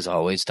Destiny has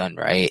always done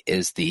right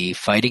is the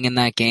fighting in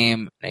that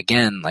game. And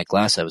again, like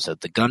last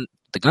episode,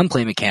 the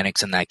gunplay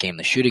mechanics in that game,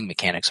 the shooting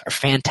mechanics are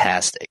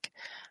fantastic.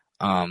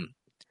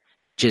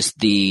 Just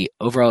the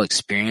overall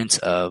experience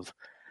of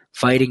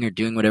fighting or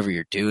doing whatever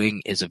you're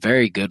doing is a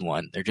very good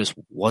one. There just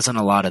wasn't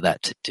a lot of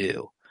that to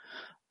do.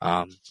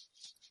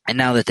 And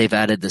now that they've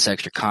added this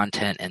extra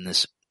content and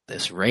this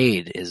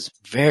raid is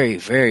very,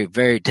 very,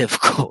 very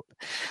difficult.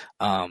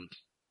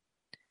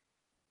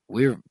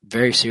 We're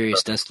very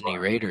serious Destiny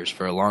raiders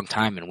for a long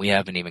time, and we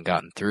haven't even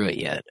gotten through it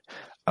yet.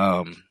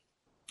 Kind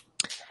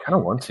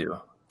of want to.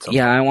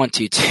 Yeah, I want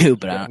to too,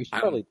 but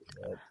I'm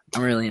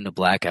really into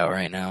Blackout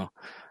right now.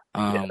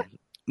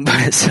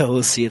 But so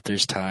we'll see if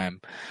there's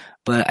time.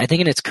 But I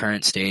think in its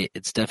current state,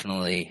 it's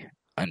definitely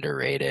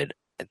underrated.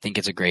 I think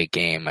it's a great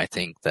game. I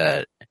think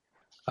that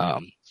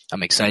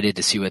I'm excited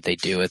to see what they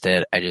do with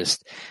it.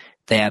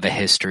 They have a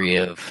history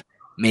of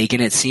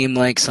making it seem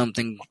like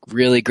something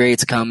really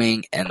great's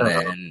coming and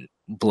then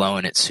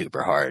blowing it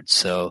super hard.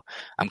 So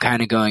I'm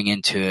kind of going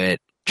into it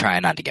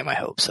trying not to get my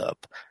hopes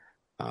up.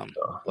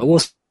 But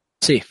we'll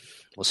see.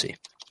 We'll see.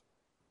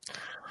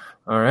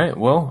 All right.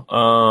 Well,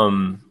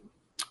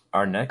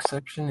 our next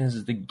section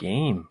is the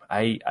game.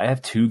 I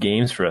have 2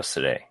 games for us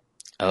today.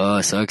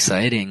 Oh, so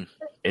exciting.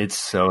 It's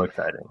so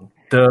exciting.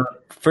 The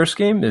first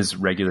game is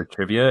regular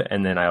trivia,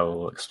 and then I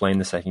will explain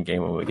the second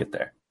game when we get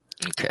there.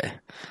 Okay.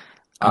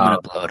 I'm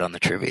going to blow it on the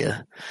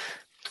trivia.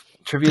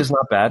 Trivia is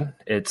not bad.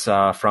 It's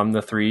from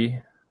the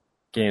 3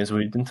 games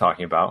we've been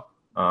talking about.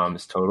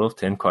 It's a total of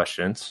 10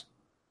 questions.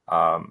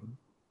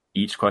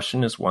 Each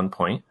question is 1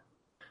 point.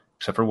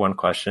 except for one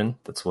question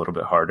that's a little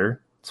bit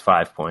harder. It's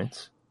 5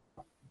 points.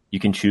 You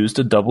can choose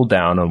to double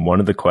down on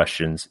one of the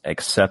questions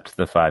except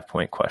the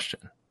 5-point question.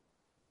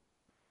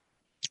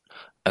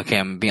 Okay,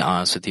 I'm gonna be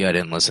honest with you. I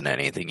didn't listen to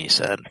anything you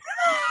said.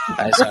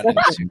 I sounded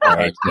super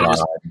hard.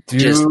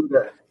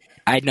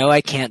 I know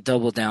I can't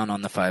double down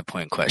on the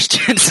 5-point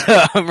question,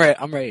 so I'm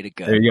ready to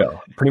go. There you go.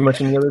 Pretty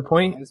much any other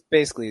point, It's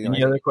basically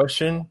any other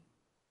question,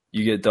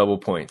 you get double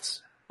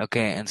points.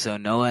 Okay, and so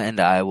Noah and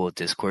I will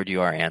Discord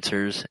you our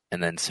answers,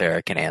 and then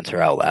Sarah can answer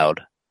out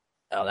loud.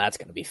 Oh, that's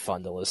gonna be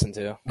fun to listen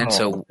to. And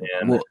so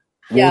man.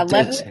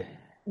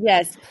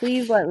 Yes,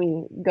 please let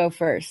me go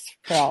first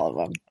for all of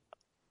them.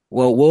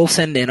 Well, we'll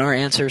send in our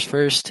answers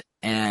first,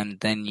 and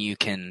then you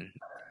can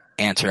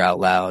answer out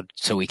loud,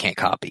 so we can't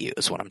copy you.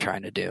 Is what I'm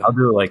trying to do. I'll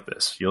do it like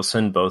this. You'll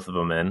send both of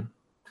them in.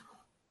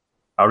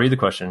 I'll read the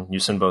question. You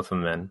send both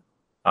of them in.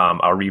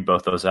 I'll read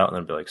both those out, and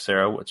then be like,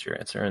 Sarah, what's your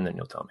answer? And then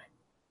you'll tell me.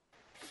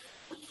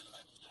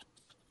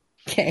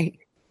 Okay.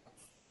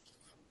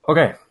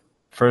 Okay.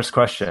 First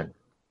question.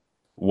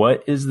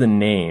 What is the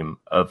name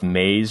of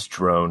May's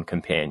drone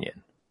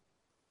companion?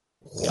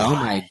 Oh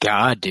my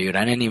god, dude!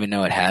 I didn't even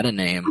know it had a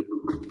name.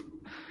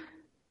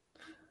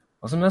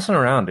 I wasn't messing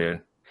around,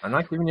 dude. I'm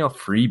not giving y'all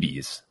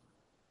freebies.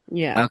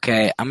 Yeah.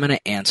 Okay, I'm gonna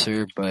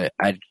answer, but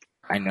I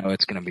know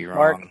it's gonna be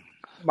Mark. wrong.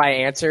 My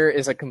answer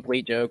is a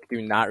complete joke.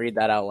 Do not read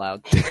that out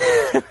loud.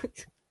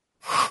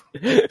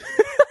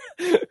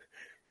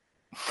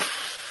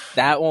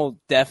 That will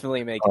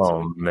definitely make it.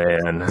 Oh,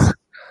 man.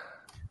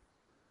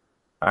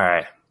 All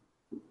right.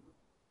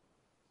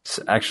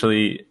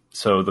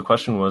 So the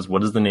question was,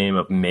 what is the name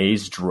of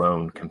May's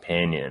drone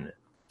companion?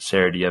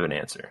 Sarah, do you have an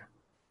answer?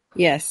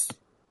 Yes.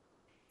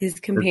 His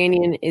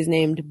companion is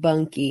named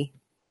Bunky.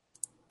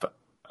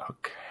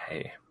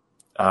 Okay.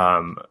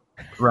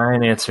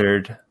 Ryan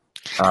answered.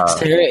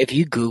 Sarah, if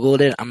you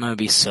Googled it, I'm gonna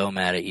be so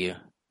mad at you.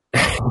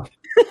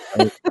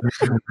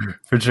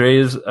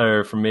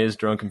 For May's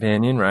drone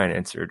companion, Ryan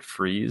answered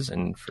Freeze,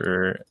 and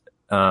for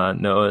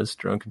Noah's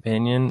drone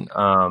companion,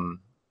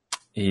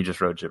 he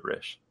just wrote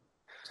gibberish.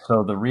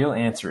 So the real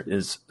answer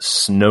is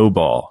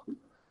Snowball.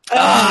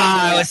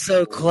 I was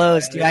so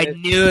close, dude. I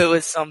knew it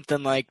was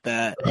something like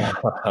that.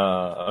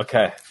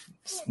 Okay.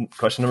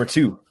 Question number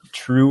 2.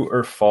 True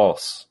or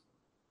false?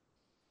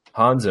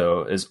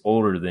 Hanzo is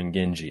older than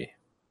Genji.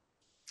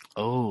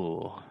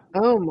 Oh.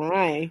 Oh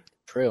my.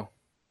 True.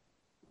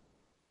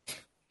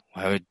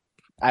 Why would...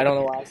 I don't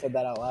know why I said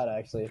that out loud,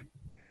 actually.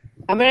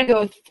 I'm going to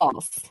go with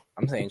false.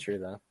 I'm saying true,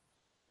 though.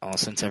 Oh,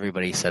 since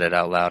everybody said it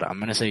out loud, I'm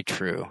gonna say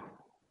true.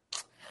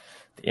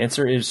 The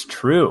answer is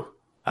true.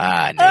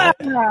 I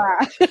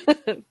knew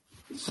it.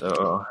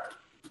 So,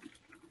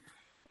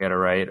 got it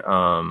right.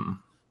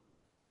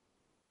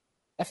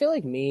 I feel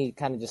like me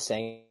kind of just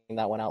saying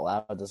that one out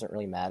loud doesn't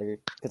really matter,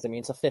 because, I mean,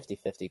 it's a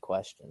 50-50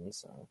 question,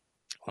 so...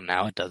 Well,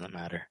 now it doesn't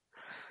matter.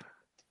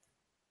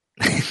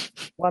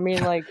 Well, I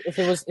mean, like,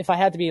 if I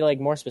had to be, like,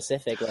 more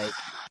specific, like,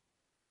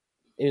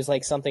 it was,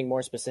 like, something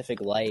more specific,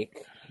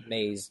 like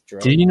May's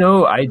drone. Did you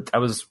know, I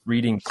was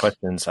reading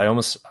questions. I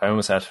almost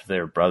asked if they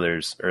were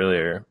brothers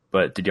earlier,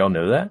 but did y'all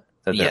know that?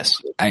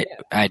 Yes,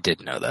 I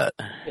did know that.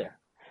 Yeah.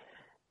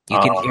 You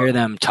can hear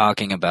them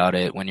talking about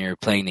it when you're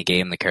playing the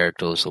game. The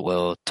characters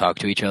will talk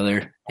to each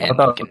other. I And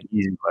thought it was an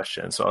easy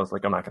question, so I was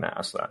like, I'm not going to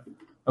ask that.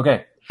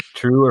 Okay,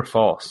 true or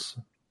false?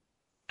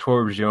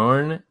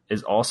 Torbjorn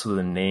is also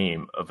the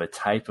name of a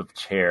type of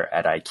chair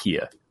at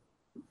IKEA.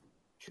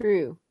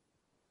 True.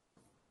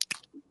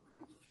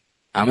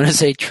 I'm gonna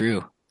say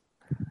true.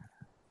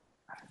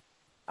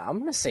 I'm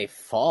gonna say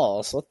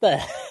false. What the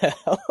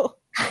hell?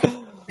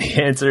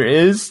 The answer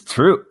is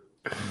true.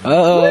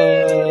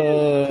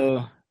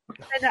 Oh, I've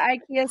been to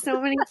IKEA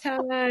so many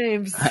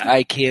times.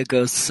 IKEA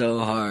goes so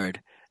hard.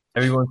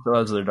 Everyone still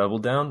has their double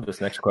down. This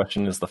next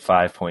question is the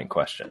 5-point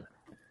question.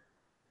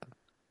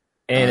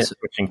 And it's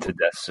switching to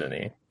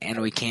Destiny.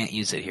 And we can't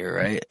use it here,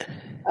 right?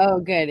 Oh,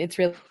 good. It's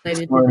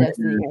related to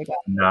Destiny.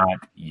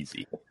 Not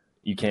easy.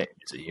 You can't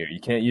use it here. You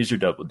can't use your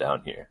double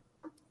down here.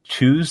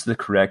 Choose the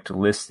correct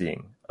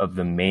listing of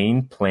the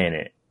main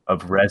planet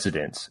of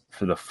residence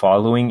for the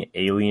following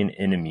alien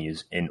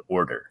enemies in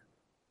order: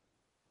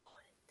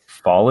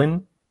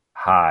 Fallen,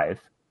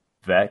 Hive,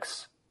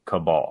 Vex,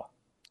 Cabal.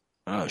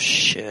 Oh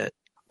shit!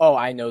 Oh,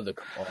 I know the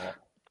Cabal.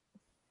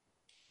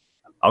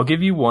 I'll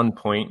give you 1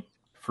 point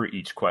for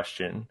each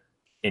question,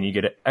 and you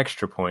get an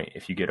extra point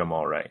if you get them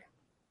all right.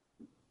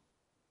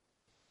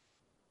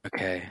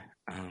 Okay.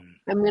 I'm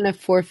going to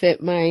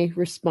forfeit my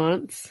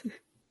response.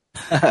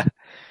 What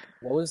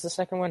was the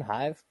second one?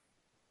 Hive?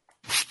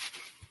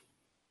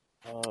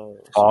 Oh.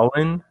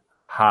 Fallen,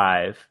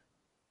 Hive,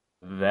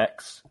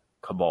 Vex,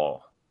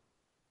 Cabal.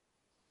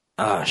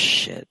 Oh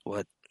shit!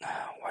 What?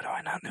 Why do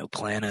I not know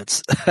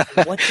planets?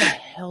 What the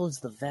hell is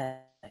the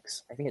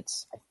Vex? I think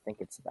it's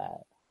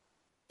that.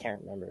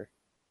 Can't remember.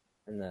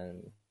 And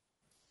then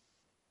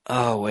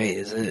Oh wait,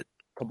 is it?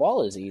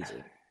 Cabal is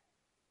easy.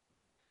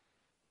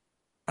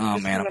 Oh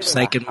Just man, I'm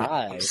remember the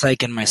I'm Hive.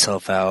 psyching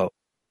myself out.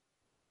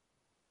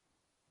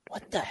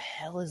 What the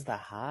hell is the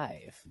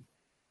Hive?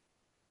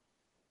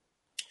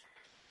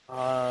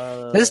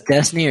 Is this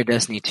Destiny or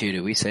Destiny 2?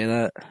 Did we say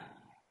that?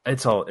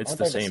 It's Aren't the they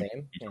the same.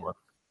 same? Each Yeah. one.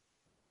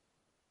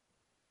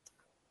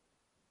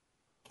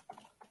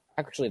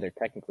 Actually, they're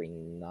technically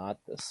not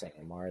the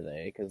same, are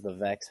they? Because the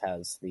Vex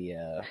has the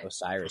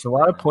Osiris. There's a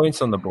lot of planet.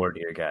 points on the board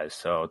here, guys.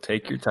 So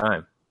take your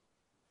time.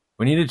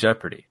 We need a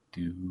Jeopardy.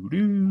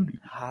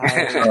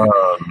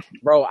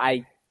 Bro,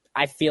 I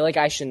feel like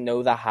I should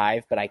know the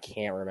Hive, but I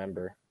can't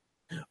remember.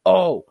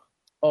 Oh,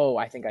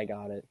 I think I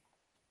got it.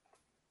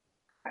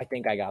 I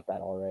think I got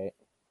that all right.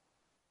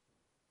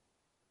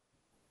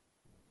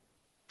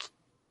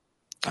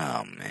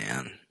 Oh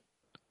man.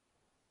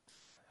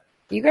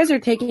 You guys are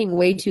taking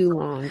way too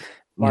long.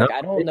 Mark, No,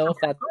 I don't know if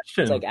that's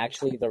question. like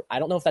actually the. I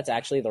don't know if that's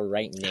actually the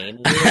right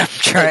name. I'm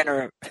trying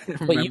to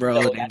remember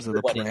all the know names of the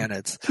what it is.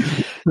 planets.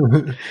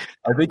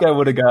 I think I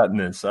would have gotten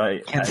this.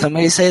 Can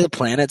somebody say the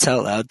planets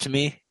out loud to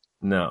me?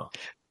 No.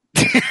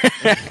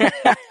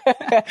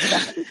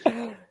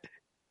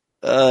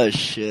 Oh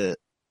shit.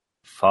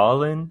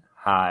 Fallen,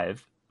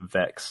 Hive,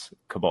 Vex,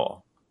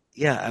 Cabal.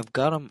 Yeah, I've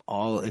got them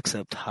all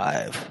except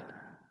Hive.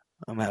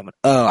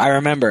 Oh, I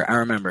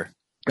remember.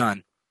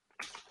 Done.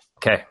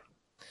 Okay.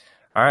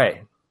 All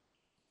right.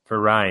 For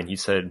Ryan, he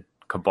said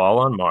Cabal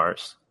on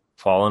Mars,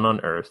 Fallen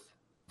on Earth,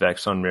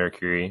 Vex on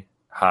Mercury,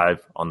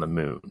 Hive on the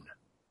Moon.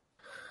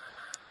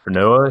 For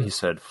Noah, he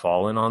said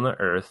Fallen on the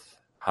Earth,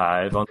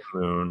 Hive on the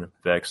Moon,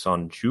 Vex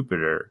on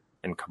Jupiter,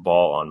 and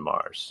Cabal on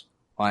Mars.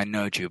 Well, I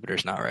know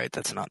Jupiter's not right.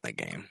 That's not in the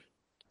game.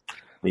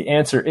 The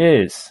answer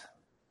is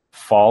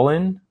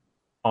Fallen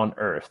on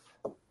Earth,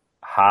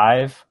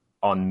 Hive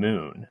on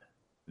Moon,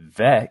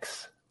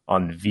 Vex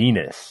on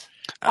Venus.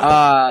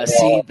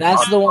 See,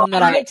 that's the one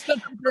that I. It's the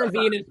Jupiter and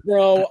Venus,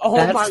 bro. Oh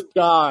That's- my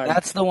god.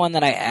 That's the one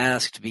that I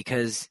asked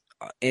because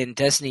in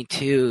Destiny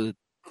 2,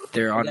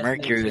 they're on Destiny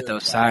Mercury 2, with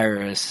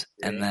Osiris,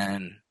 and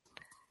then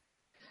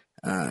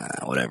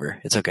whatever.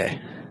 It's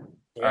okay.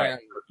 Yeah, All right.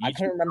 I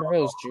couldn't remember if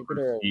it was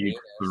Jupiter or Received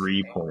Venus.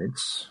 3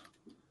 points.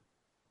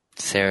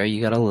 Sarah,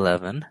 you got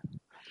 11.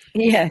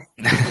 Yeah.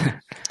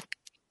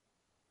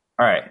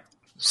 All right.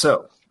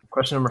 So,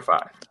 question number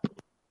 5.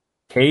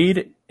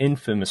 Cade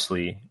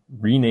infamously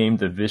renamed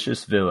the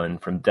vicious villain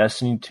from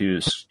Destiny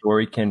 2's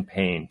story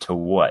campaign to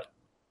what?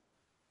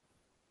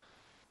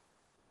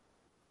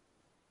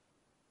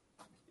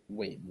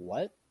 Wait,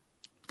 what?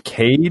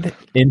 Cade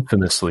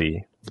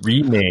infamously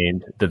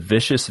renamed the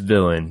vicious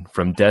villain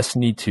from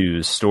Destiny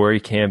 2's story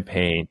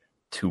campaign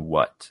to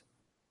what?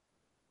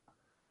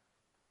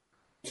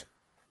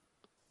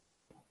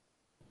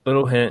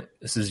 Little hint,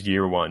 this is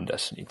year 1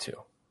 Destiny 2.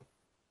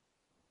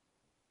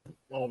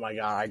 Oh my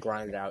god, I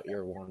grinded out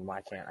year 1.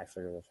 Why can't I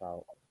figure this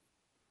out?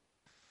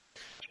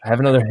 I have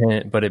another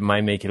hint, but it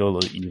might make it a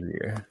little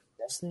easier.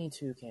 Destiny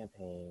 2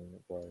 campaign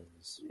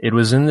was. It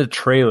was in the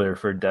trailer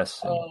for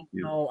Destiny Oh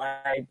 2.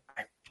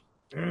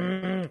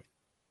 no,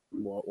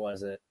 what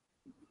was it?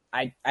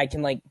 I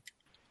can like.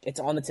 It's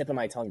on the tip of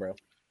my tongue, bro.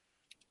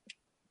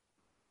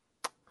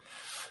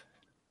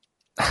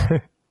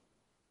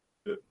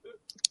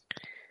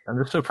 I'm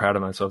just so proud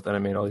of myself that I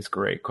made all these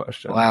great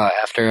questions. Wow,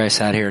 after I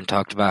sat here and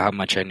talked about how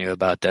much I knew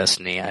about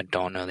Destiny, I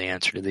don't know the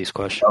answer to these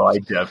questions. Oh, I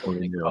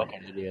definitely knew.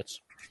 Fucking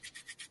idiots.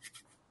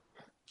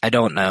 I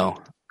don't know.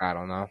 I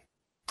don't know.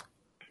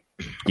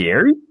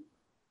 Gary?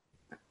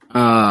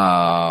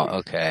 Oh,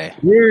 okay.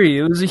 Gary,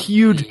 it was a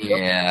huge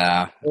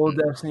Yeah, whole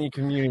Destiny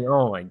community.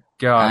 Oh my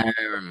god.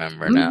 I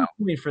remember now.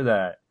 Me for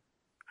that.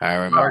 I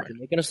remember. Mark, you're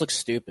making us look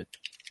stupid.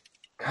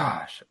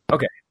 Gosh.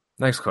 Okay.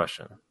 Next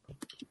question.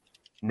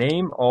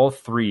 Name all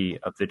 3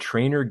 of the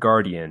trainer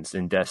guardians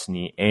in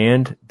Destiny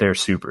and their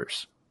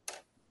supers.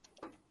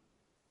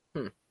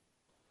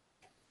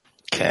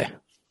 Okay.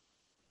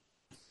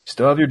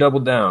 Still have your double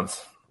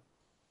downs.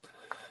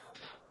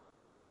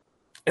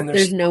 And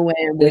There's no way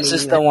I'm winning. This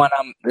is the one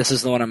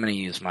I'm going to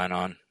use mine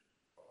on.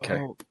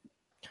 okay.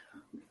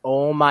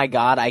 Oh my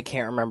god, I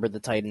can't remember the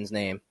Titan's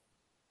name.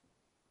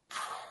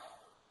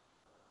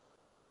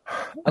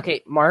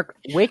 Okay, Mark,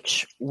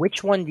 which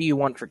one do you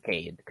want for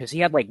Cade? Because he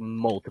had like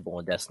multiple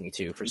in Destiny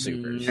 2 for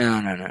supers. No.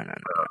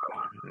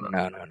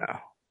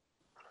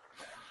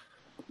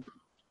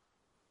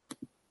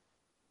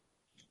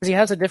 Because he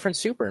has a different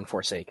super in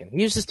Forsaken.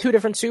 He uses 2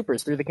 different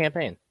supers through the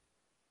campaign.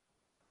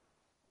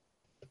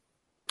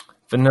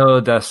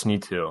 Vanilla Destiny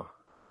 2.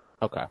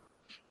 Okay.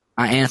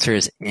 My answer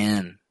is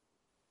in.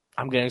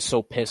 I'm getting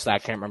so pissed that I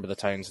can't remember the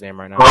Titan's name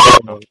right now.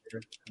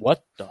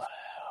 What the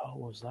hell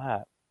was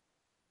that?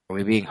 Are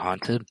we being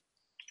haunted?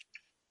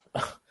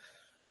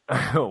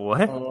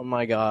 What? Oh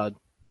my god.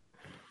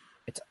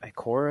 It's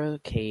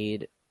Ikora,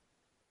 Cade.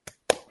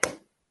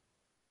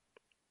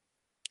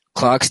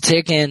 Clock's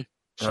ticking.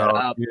 Shut Oh,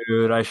 up.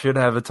 dude, I should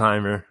have a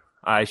timer.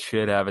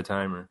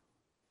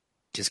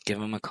 Just give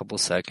him a couple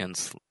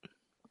seconds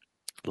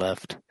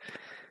left.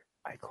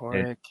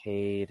 Ikora,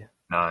 Cade.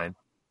 9,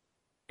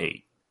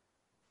 8,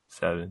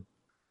 7,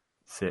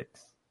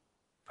 6,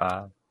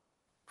 5,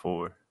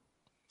 4,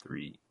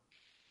 3,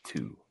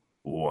 2,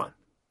 1.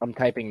 I'm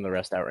typing the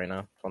rest out right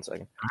now. 1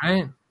 second. All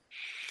right.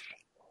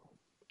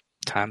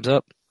 Time's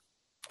up.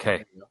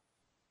 Okay.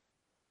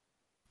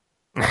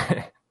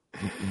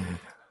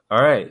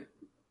 All right.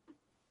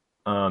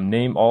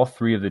 Name all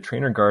three of the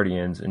trainer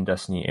guardians in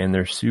Destiny and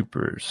their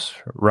supers.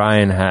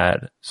 Ryan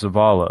had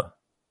Zavala,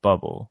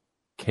 Bubble,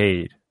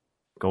 Cade,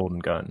 Golden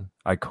Gun,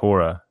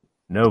 Ikora,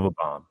 Nova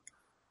Bomb,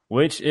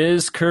 which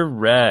is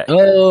correct.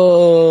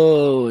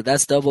 Oh,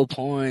 that's double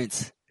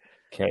points.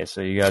 Okay,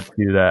 so you got to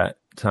do that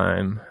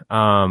time.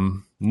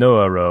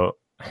 Noah wrote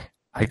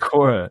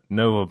Ikora,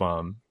 Nova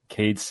Bomb,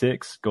 Cade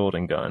 6,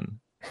 Golden Gun.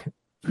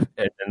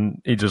 And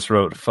then he just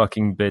wrote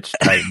fucking bitch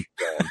Titan.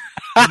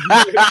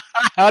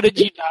 How did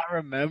you not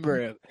remember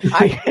him?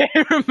 I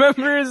can't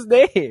remember his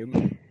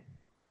name.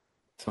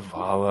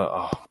 Zavala.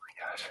 Oh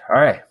my gosh. All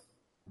right.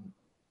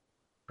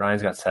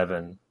 Brian's got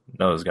 7.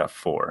 Noah's got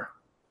 4.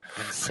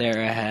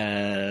 Sarah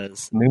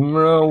has.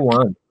 Numero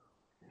 1.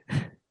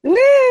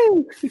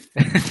 Woo!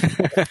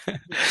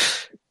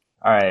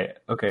 All right.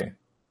 Okay.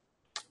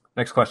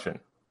 Next question.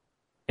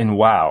 In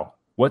WoW,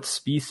 what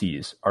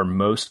species are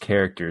most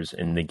characters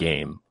in the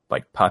game,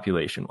 like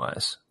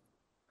population-wise?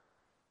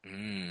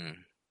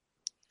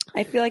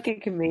 I feel like I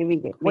could maybe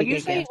get. When you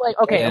say like,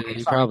 okay, Yeah, okay, you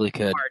sorry. probably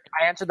could.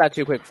 I answered that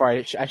too quick before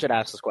I should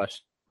ask this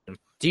question.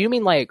 Do you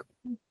mean like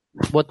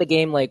what the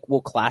game like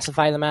will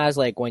classify them as,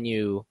 like when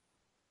you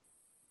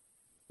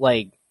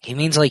like? He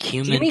means like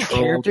human. Do you mean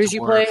troll, characters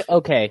you dwarf. play?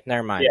 Okay,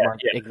 never mind. Yeah,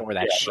 Ignore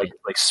that Yeah, shit.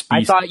 like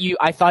species.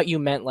 I thought you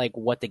meant like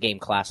what the game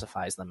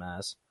classifies them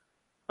as.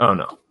 Oh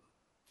no.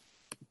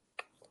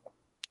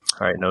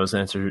 All right. Noah's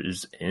answer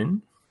is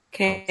in.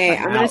 Okay,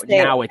 I'm gonna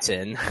say. Now it's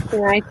in.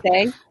 Can I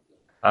say?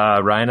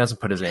 Ryan hasn't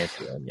put his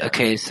answer in yet.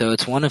 Okay, so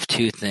it's one of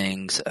two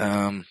things.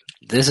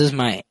 This is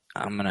my.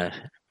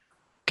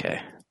 Okay.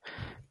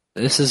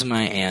 This is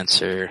my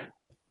answer,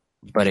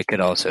 but it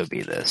could also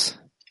be this.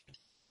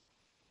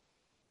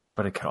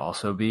 But it could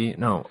also be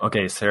no.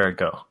 Okay, Sarah,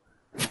 go.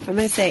 I'm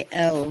gonna say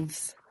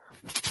elves.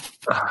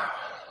 All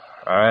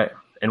right.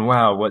 And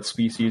wow, what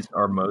species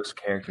are most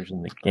characters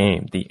in the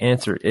game? The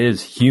answer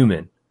is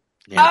human.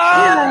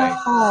 Yeah.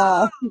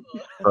 Oh,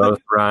 Both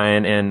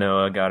Ryan and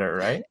Noah got it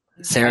right.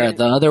 Sarah,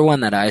 the other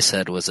one that I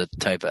said was a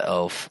type of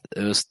elf.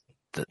 It was.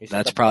 You said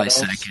That's the probably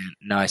blood elves? second.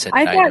 No, I said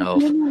I night thought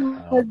elf.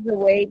 human was the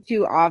way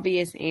too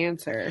obvious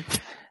answer.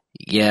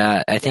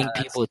 Yeah, I think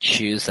Yeah, people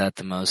choose that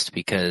the most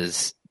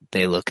because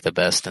they look the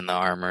best in the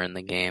armor in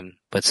the game,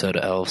 but so do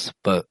elves.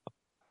 But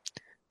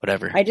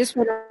whatever. I just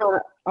went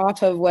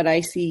off of what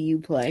I see you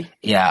play.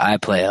 Yeah, I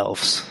play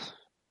elves,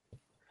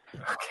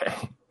 Okay.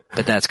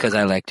 but that's because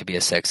I like to be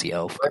a sexy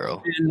elf girl.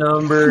 Question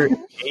number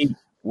 8.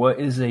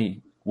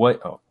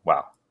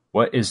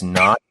 What is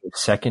not a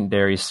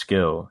secondary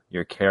skill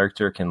your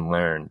character can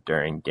learn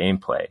during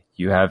gameplay?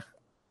 You have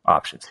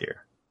options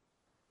here.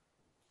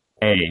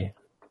 A.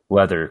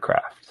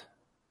 Leathercraft.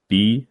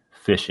 B.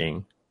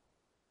 Fishing.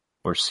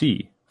 Or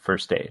C.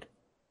 First aid.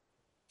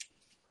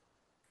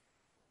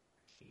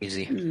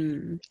 Easy.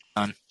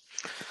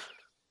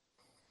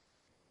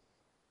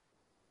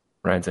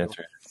 Ryan's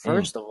answer.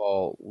 First of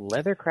all,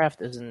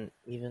 leathercraft isn't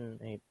even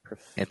a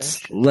profession. It's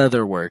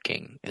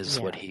leatherworking is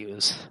Yeah. what he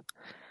was.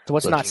 So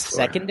what's not looking for.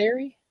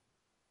 secondary?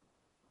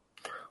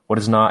 What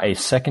is not a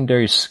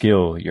secondary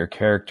skill your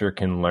character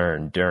can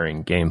learn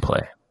during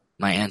gameplay?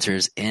 My answer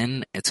is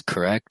in. It's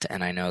correct,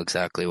 and I know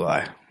exactly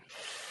why.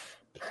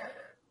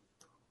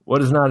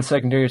 What is not a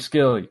secondary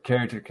skill your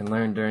character can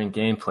learn during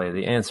gameplay?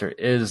 The answer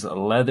is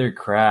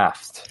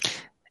leathercraft.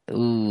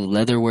 Ooh,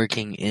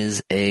 leatherworking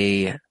is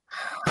a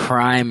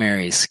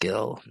primary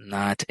skill,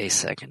 not a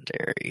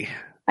secondary.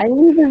 I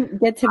didn't even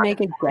get to make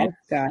a guess,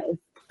 guys.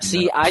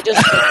 See, I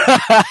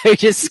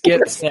just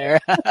skipped Sarah.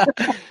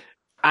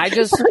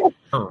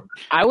 Oh.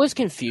 I was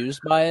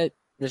confused by it.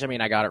 Which, I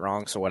mean, I got it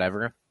wrong, so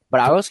whatever. But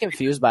I was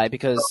confused by it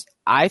because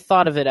I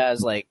thought of it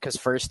as like, because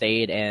first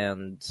aid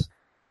and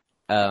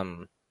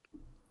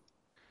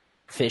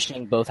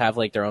fishing both have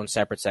like their own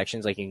separate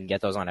sections. Like you can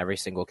get those on every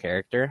single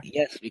character.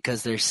 Yes,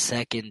 because they're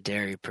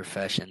secondary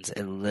professions.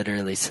 It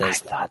literally I says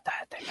thought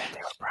that they meant they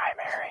were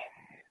primary.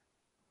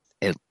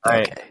 it.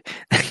 Right.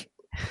 Okay.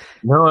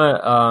 You know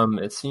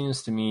what? It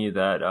seems to me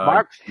that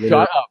Mark, you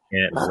shut up.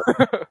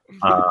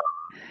 can't-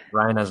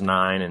 Ryan has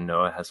 9 and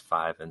Noah has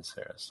 5 and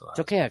Sarah still has. It's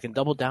okay. I can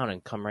double down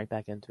and come right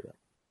back into it.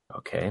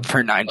 Okay.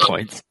 For 9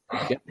 points.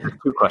 2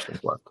 questions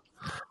left.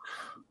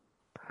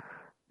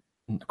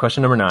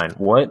 Question number 9.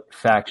 What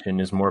faction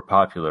is more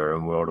popular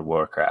in World of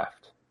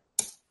Warcraft?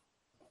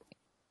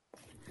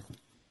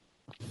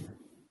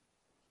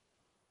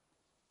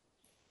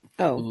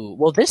 Oh, Ooh,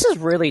 well, this is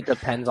really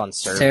depends on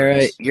servers.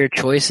 Sarah, your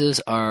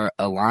choices are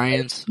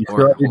Alliance You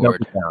still or have to Horde.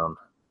 double down.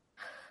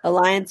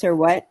 Alliance or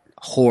what?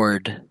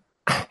 Horde.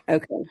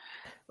 Okay.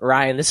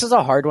 Ryan, this is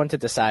a hard one to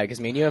decide because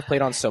me and you have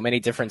played on so many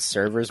different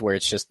servers where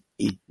it's just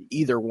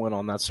either one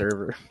on that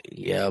server.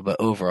 Yeah, but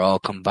overall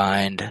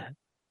combined,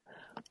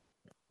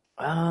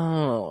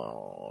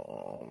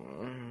 Oh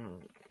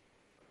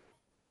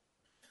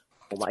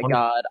my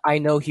god. I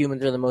know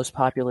humans are the most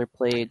popular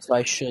played, so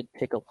I should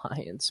pick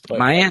Alliance. But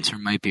my answer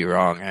might be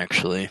wrong,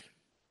 actually.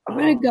 I'm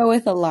gonna go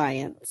with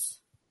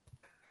Alliance.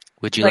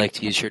 Would you Like- like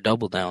to use your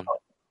double down?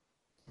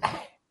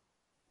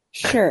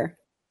 Sure.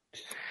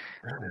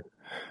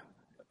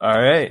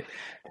 All right.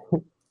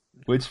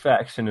 Which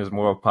faction is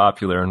more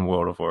popular in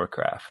World of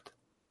Warcraft?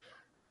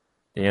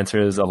 The answer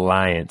is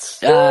Alliance.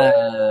 I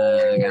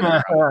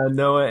got it wrong.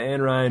 Noah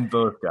and Ryan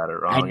both got it I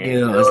wrong.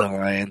 knew it was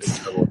Alliance.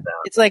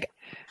 It's like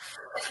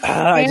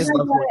I And just I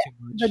love got war too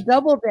The much.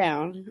 double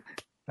down.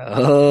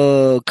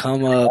 Oh,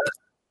 come up.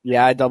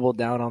 Yeah, I doubled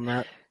down on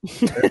that.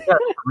 Sarah's got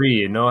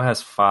 3, Noah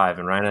has 5,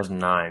 and Ryan has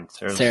 9.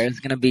 Sarah's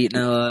going to beat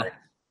Noah.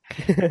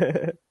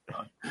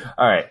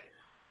 All right.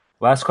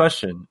 Last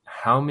question.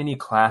 How many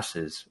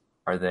classes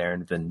are there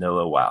in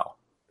Vanilla WoW?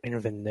 In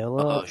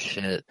vanilla. Oh,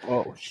 shit.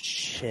 Oh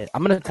shit!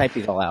 I'm gonna type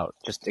these all out.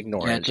 Just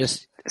ignore Yeah, it.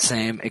 just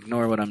same.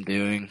 Ignore what I'm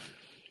doing.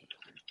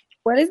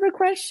 What is the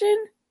question?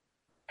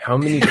 How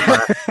many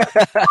classes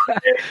are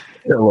there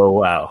in Vanilla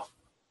WoW?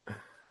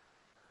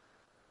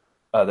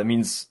 That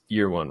means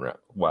year 1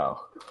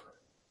 WoW.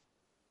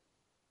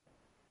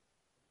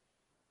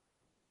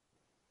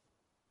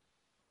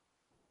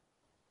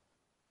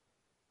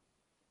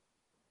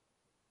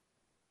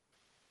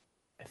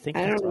 I think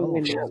I that's don't all.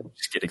 even know.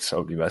 Just getting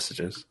so many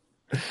messages.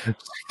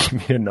 Give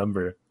me a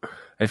number.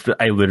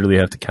 I literally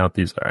have to count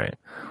these. All right.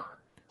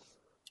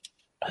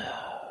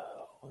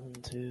 1,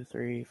 2,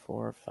 3,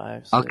 4,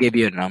 5, 6. I'll give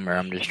you a number.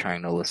 I'm just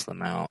trying to list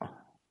them out.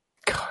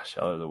 Gosh,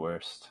 y'all are the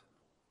worst.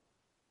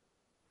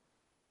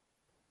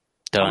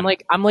 Done.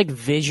 I'm like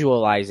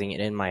visualizing it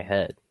in my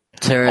head.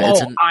 Sarah, Oh,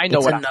 it's I know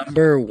it's what a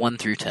number 1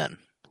 through 10.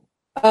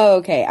 Oh,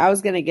 okay. I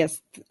was gonna guess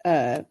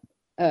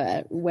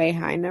way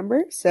high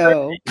number.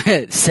 So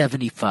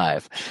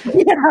 75.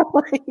 yeah,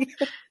 like,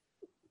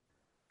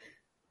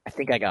 I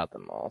think I got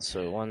them all.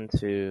 So 1,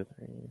 2,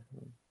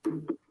 3.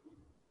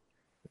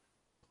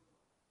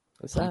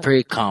 What's I'm that?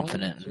 pretty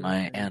confident in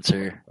my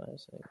answer. 5,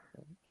 6,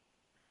 7.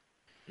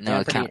 No, Yeah,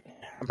 I'm pretty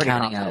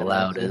counting confident out in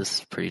loud that, too.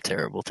 is a pretty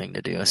terrible thing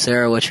to do.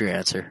 Sarah, what's your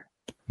answer?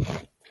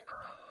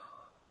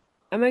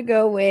 I'm gonna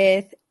go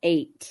with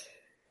 8.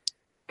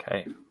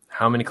 Okay.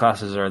 How many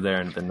classes are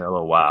there in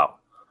Vanilla WoW?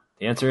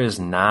 The answer is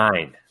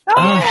 9.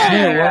 Oh,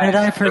 shit, what did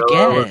I Noah was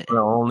forget? the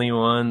only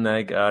one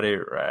that got it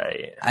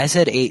right. I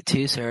said 8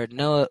 too, Sarah.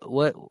 No,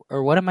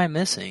 what am I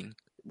missing?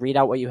 Read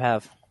out what you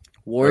have.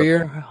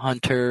 Warrior,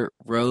 hunter,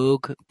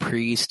 rogue,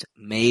 priest,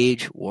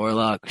 mage,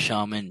 warlock,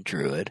 shaman,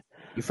 druid.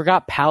 You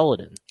forgot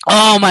paladin.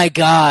 Oh my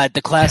god,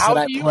 the class How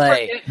that I do you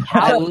play. forget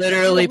I paladin?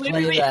 literally You're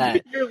play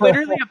that. You're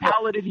literally a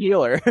paladin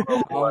healer.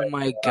 Oh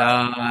my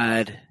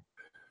god.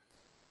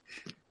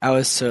 I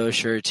was so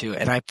sure to.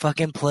 And I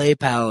fucking play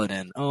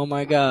paladin. Oh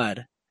my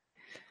god.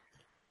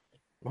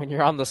 When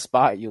you're on the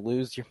spot, you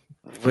lose your.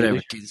 Whatever,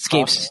 lose dude. This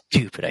game's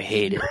stupid. I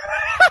hate it.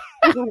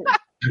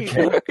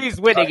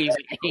 He's winning. He's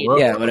Well,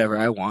 Yeah, whatever.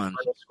 I won.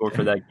 the score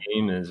for that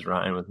game is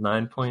Ryan with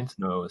 9 points,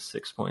 Noah with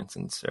 6 points,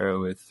 and Sarah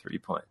with 3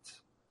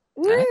 points.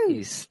 Woo!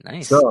 Nice.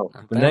 So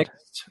Not the bad.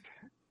 next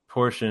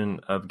portion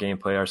of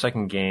gameplay, our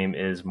second game,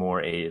 is more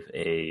of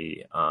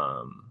a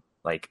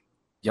like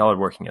y'all are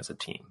working as a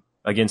team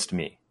against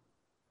me.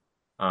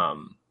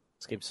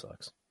 This game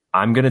sucks.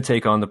 I'm gonna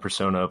take on the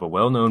persona of a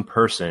well-known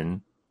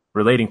person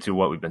relating to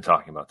what we've been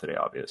talking about today,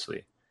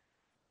 obviously,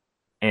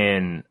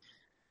 and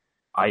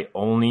I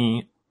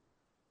only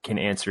can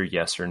answer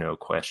yes or no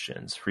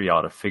questions for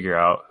y'all to figure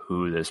out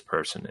who this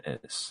person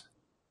is.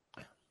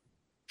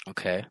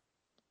 Okay.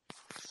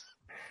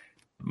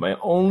 My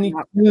only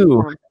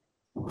clue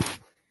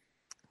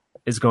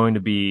is going to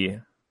be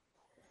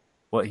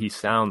what he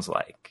sounds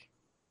like.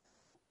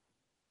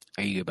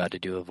 Are you about to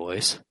do a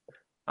voice?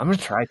 I'm going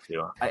to try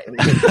to.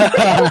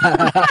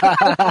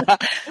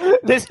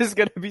 This is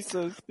gonna be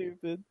so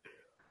stupid.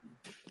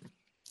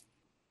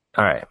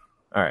 All right.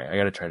 I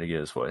got to try to get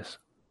his voice.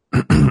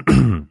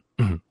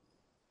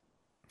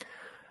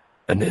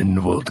 An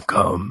end will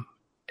come,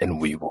 and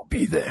we will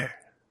be there.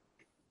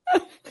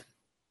 All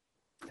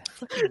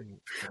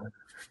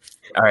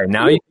right.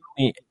 Now you can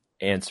only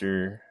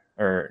answer,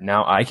 or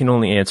now I can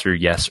only answer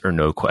yes or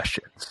no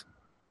questions.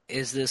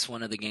 Is this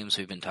one of the games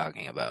we've been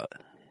talking about?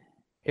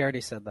 He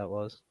already said that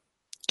was.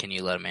 Can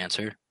you let him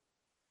answer?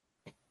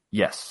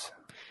 Yes.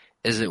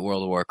 Is it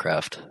World of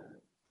Warcraft?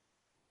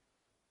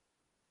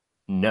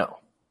 No.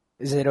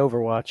 Is it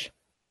Overwatch?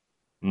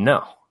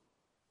 No.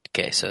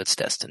 Okay, so it's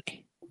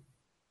Destiny.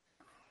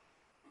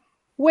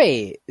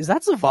 Wait, is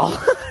that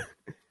Zavala?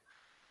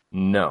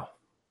 No.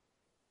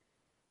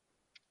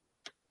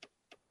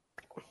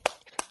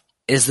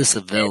 Is this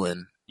a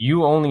villain?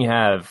 You only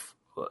have.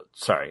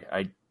 Sorry,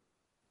 I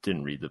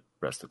didn't read the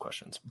rest of the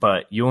questions,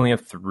 but you only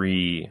have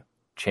 3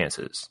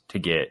 chances to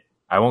get.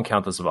 I won't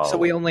count this Zavala. So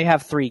we only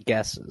have 3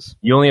 guesses.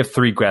 You only have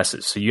 3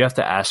 guesses, so you have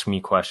to ask me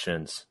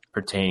questions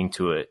pertaining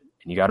to it,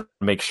 and you got to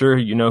make sure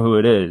you know who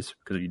it is,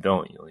 because if you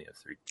don't, you only have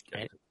 3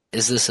 guesses.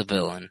 Is this a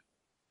villain?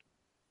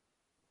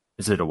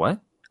 Is it a what?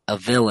 A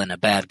villain, a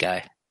bad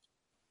guy.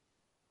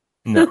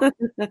 No.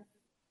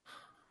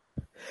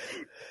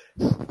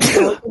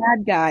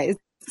 Bad guys.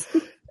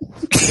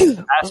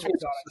 Ask me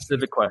some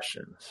specific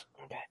questions.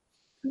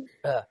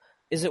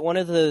 Is it one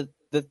of the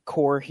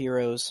core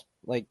heroes,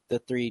 like the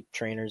 3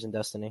 trainers in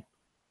Destiny?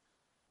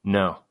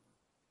 No.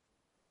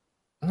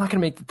 I'm not going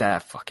to make it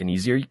that fucking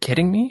easy. Are you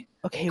kidding me?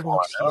 Okay, well,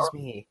 excuse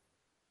me.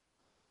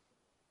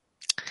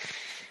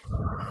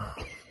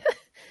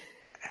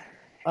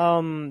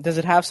 Does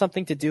it have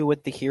something to do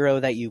with the hero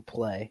that you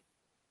play?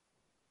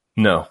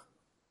 No.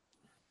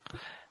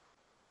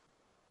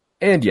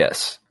 And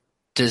yes.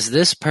 Does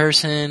this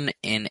person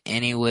in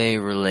any way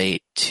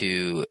relate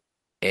to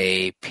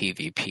a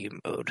PvP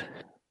mode?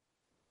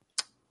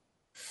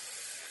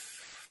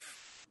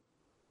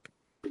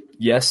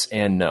 Yes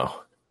and no.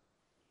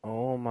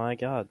 Oh my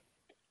god.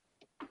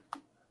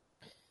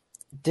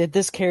 Did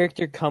this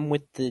character come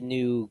with the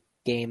new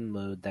game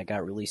mode that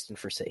got released in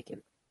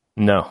Forsaken?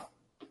 No.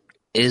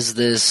 Is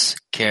this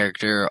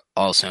character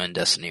also in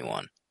Destiny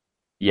 1?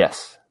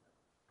 Yes.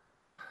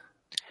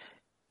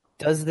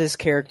 Does this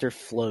character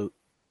float?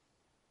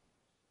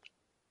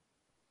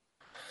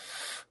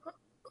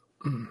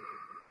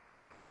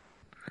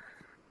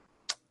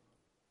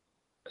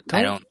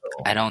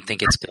 I don't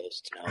think it's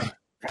Ghost, no.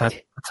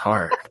 That's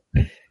hard.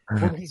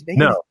 Well, he's making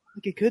No. it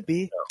like it could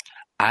be.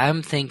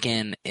 I'm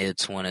thinking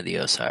it's one of the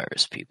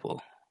Osiris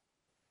people.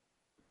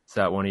 Is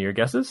that one of your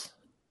guesses?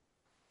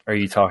 Or are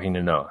you talking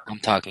to Noah? I'm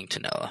talking to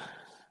Noah.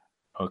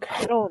 Okay.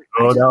 I don't.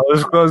 Oh, that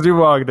was close to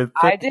walking.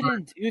 I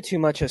didn't do too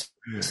much of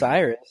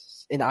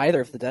Cyrus in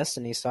either of the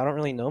Destinies, so I don't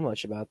really know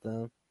much about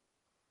them.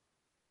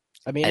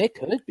 I mean, it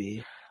could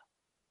be.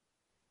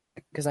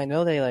 Because I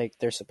know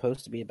they're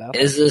supposed to be about.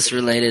 Is this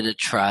related to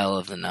Trial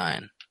of the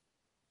Nine?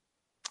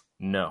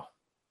 No.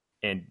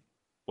 And,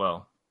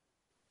 well,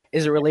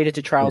 Is it related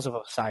to Trials of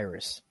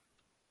Osiris?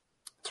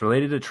 it's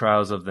related to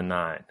Trials of the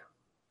Nine.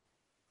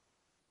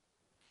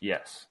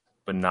 Yes,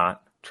 but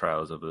not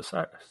Trials of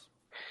Osiris.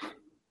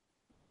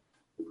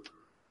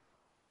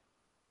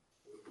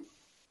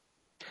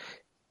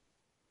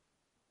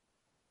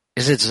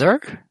 Is it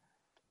Zerg? Is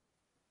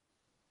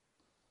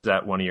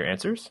that one of your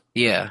answers?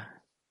 Yeah.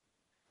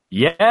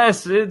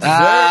 Yes, it's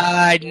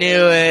I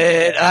knew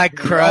it. I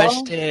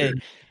crushed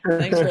it.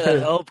 Thanks for the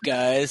help,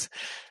 guys.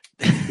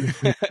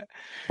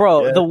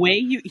 Bro, Yeah. the way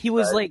he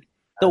was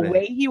the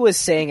way he was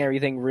saying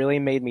everything really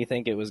made me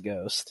think it was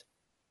Ghost.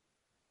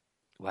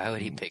 Why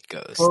would he pick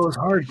Ghost? Well, it was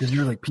hard because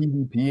you're like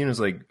PvP, and it's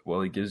like,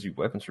 well, he gives you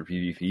weapons for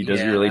PvP. Does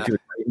he Yeah. relate to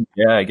it?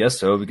 Yeah, I guess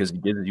so, because he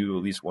gives you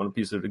at least one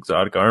piece of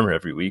exotic armor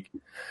every week.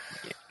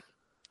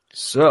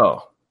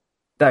 So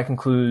that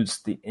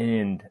concludes the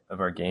end of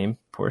our game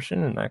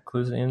portion, and that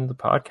concludes the end of the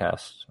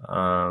podcast.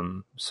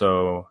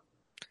 So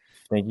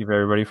thank you for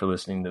everybody for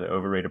listening to the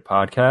Overrated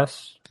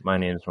Podcast. My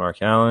name is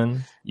Mark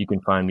Allen. You can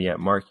find me at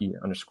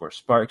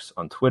Marky_Sparks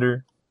on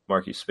Twitter,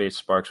 Marky space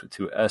Sparks with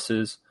 2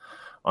 S's.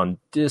 On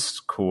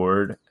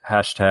Discord,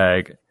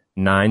 hashtag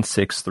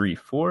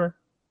 9634.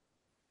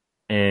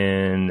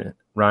 And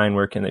Ryan,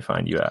 where can they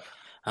find you at?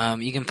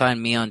 You can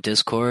find me on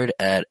Discord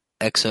at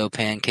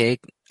exopancake,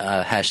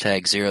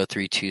 hashtag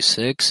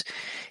 0326.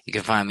 You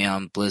can find me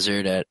on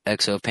Blizzard at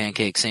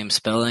exopancake, same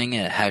spelling,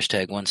 at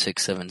hashtag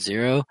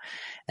 1670.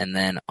 And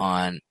then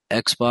on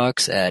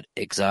Xbox at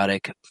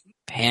exotic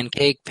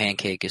pancake.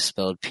 Pancake is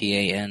spelled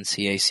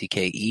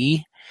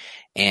PANCACKE.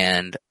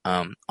 And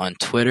on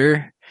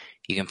Twitter,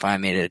 you can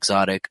find me at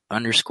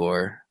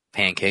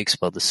exotic_pancake,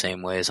 spelled the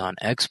same way as on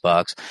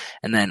Xbox.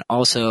 And then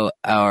also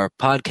our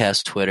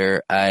podcast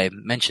Twitter, I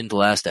mentioned the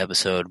last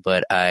episode,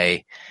 but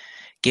I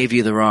gave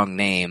you the wrong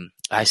name.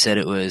 I said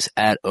it was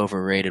at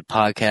Overrated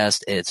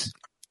Podcast. It's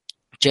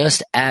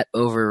just at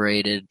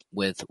Overrated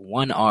with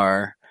 1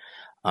 R.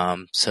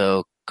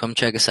 So come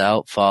check us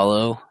out,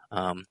 follow.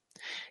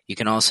 You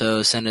can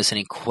also send us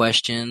any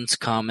questions,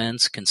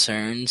 comments,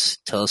 concerns.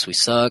 Tell us we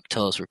suck,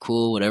 tell us we're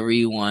cool, whatever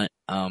you want.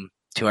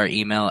 To our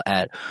email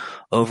at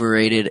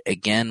overrated,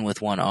 again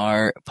with 1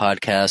 R,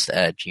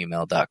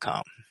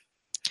 podcast@gmail.com.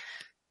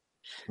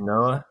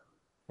 Noah,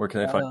 where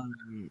can they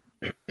find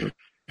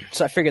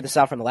So I figured this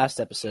out from the last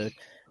episode.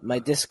 My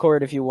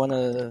Discord, if you want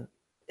to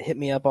hit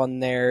me up on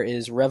there,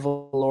 is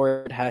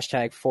Revellord,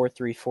 hashtag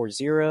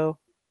 4340.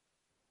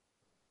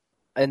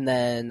 And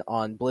then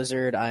on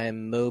Blizzard, I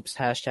am Mopes,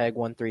 hashtag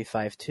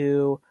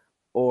 1352.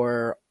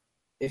 Or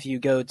if you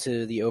go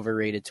to the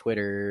Overrated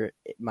Twitter,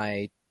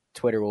 my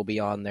Twitter will be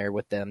on there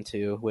with them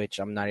too, which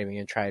I'm not even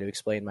going to try to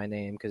explain my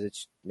name because it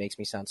makes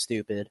me sound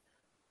stupid.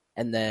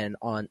 And then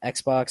on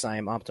Xbox, I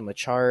am Optima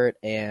Chart,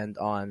 and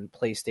on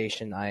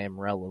PlayStation, I am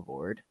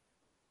Relevord.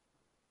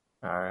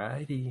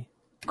 Alrighty.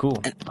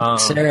 Cool.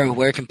 Sarah,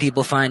 where can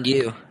people find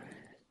you?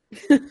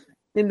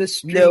 In the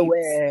streets.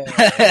 Nowhere.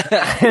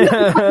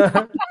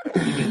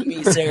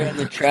 Me, Sarah, in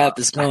the trap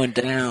is going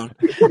down.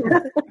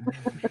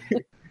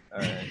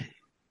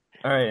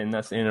 All right, and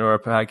that's the end of our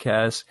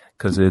podcast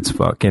because it's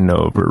fucking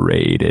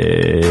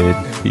overrated.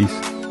 Peace.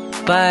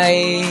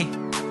 Bye.